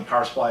that came with the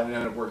power supply and it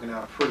ended up working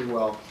out pretty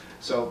well.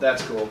 So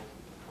that's cool.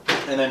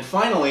 And then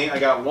finally, I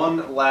got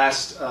one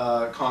last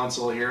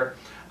console here.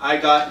 I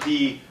got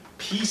the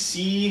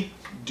PC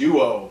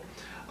Duo.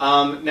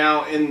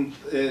 Now it's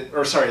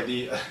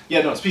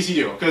PC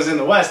Duo, because in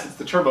the West it's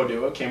the Turbo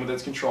Duo. It came with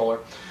its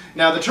controller.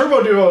 Now the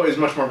Turbo Duo is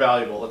much more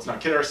valuable. Let's not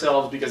kid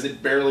ourselves, because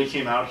it barely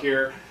came out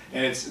here,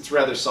 and it's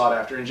rather sought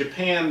after. In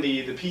Japan,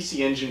 the PC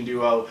Engine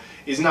Duo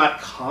is not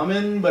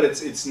common, but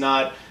it's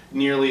not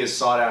nearly as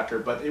sought after.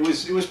 But it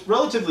was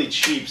relatively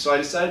cheap, so I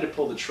decided to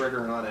pull the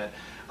trigger on it.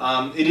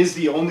 It is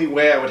the only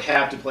way I would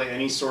have to play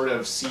any sort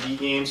of CD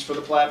games for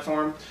the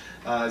platform.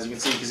 As you can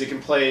see, because it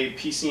can play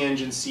PC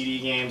Engine CD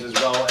games as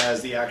well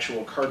as the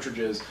actual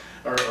cartridges,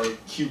 or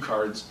cue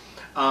cards.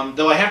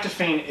 Though I have to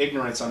feign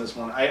ignorance on this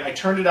one. I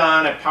turned it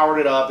on, I powered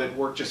it up, it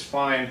worked just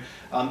fine.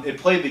 It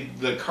played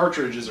the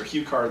cartridges, or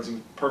cue cards,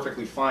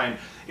 perfectly fine.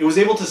 It was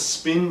able to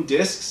spin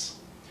discs,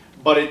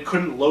 but it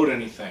couldn't load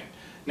anything.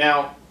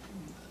 Now,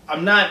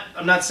 I'm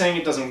not saying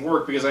it doesn't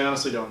work, because I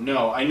honestly don't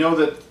know. I know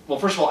that, well,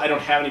 first of all, I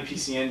don't have any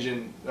PC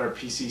Engine or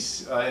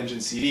PC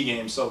Engine CD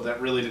games, so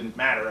that really didn't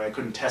matter. I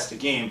couldn't test a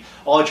game.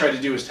 All I tried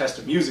to do was test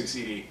a music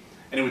CD,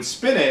 and it would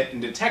spin it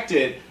and detect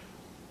it,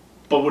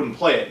 but wouldn't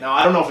play it. Now,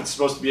 I don't know if it's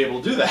supposed to be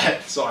able to do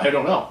that, so I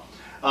don't know.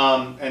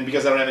 And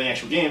because I don't have any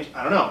actual games,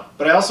 I don't know.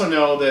 But I also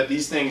know that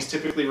these things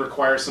typically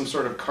require some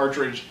sort of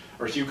cartridge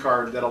or cue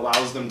card that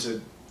allows them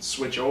to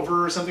switch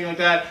over or something like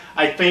that.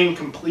 I feign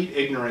complete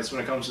ignorance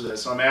when it comes to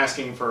this, so I'm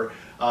asking for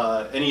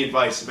any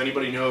advice. If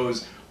anybody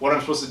knows what I'm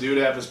supposed to do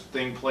to have this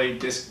thing play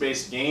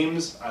disc-based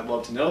games, I'd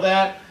love to know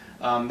that.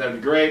 That'd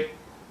be great.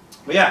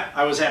 But yeah,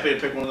 I was happy to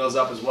pick one of those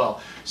up as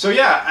well. So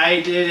yeah, I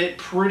did it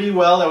pretty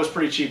well. That was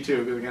pretty cheap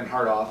too, because again,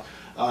 hard off.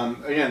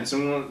 Again,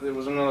 it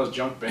was one of those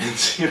junk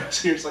bands, you know,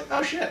 so you're just like,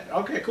 oh shit,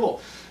 okay,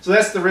 cool. So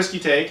that's the risk you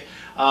take.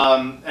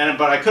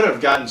 But I could have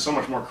gotten so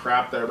much more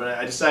crap there, but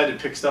I decided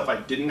to pick stuff I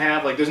didn't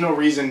have. Like, there's no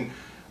reason,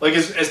 like,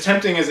 as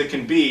tempting as it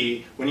can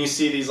be, when you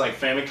see these, like,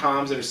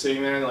 Famicoms that are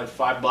sitting there, like,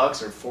 $5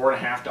 or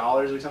 $4.50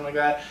 or something like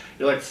that,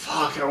 you're like,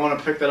 fuck, I want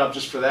to pick that up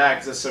just for that,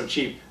 because that's so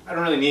cheap. I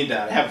don't really need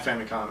that. I have a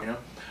Famicom, you know?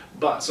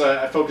 But, so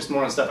I focused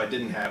more on stuff I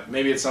didn't have.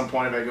 Maybe at some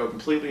point, if I go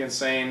completely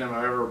insane and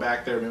I'm ever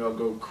back there, maybe I'll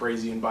go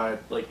crazy and buy,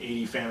 like,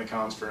 80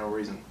 Famicoms for no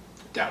reason.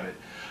 Doubt it.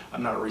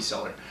 I'm not a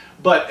reseller.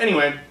 But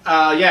anyway,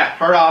 yeah,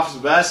 hard off is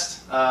the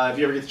best. If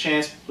you ever get the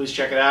chance, please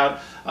check it out.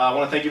 I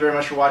want to thank you very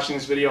much for watching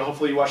this video.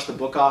 Hopefully you watched the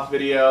book off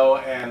video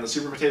and the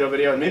Super Potato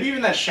video, and maybe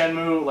even that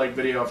Shenmue like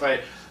video. If I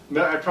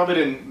probably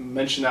didn't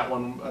mention that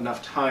one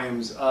enough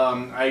times.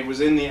 I was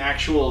in the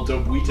actual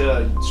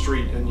Dobuita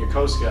Street in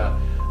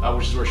Yokosuka,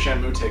 which is where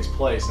Shenmue takes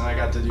place, and I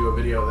got to do a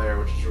video there,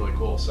 which is really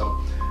cool. So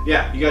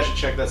yeah, you guys should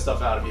check that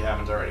stuff out if you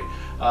haven't already.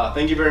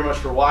 Thank you very much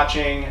for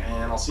watching,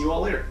 and I'll see you all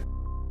later.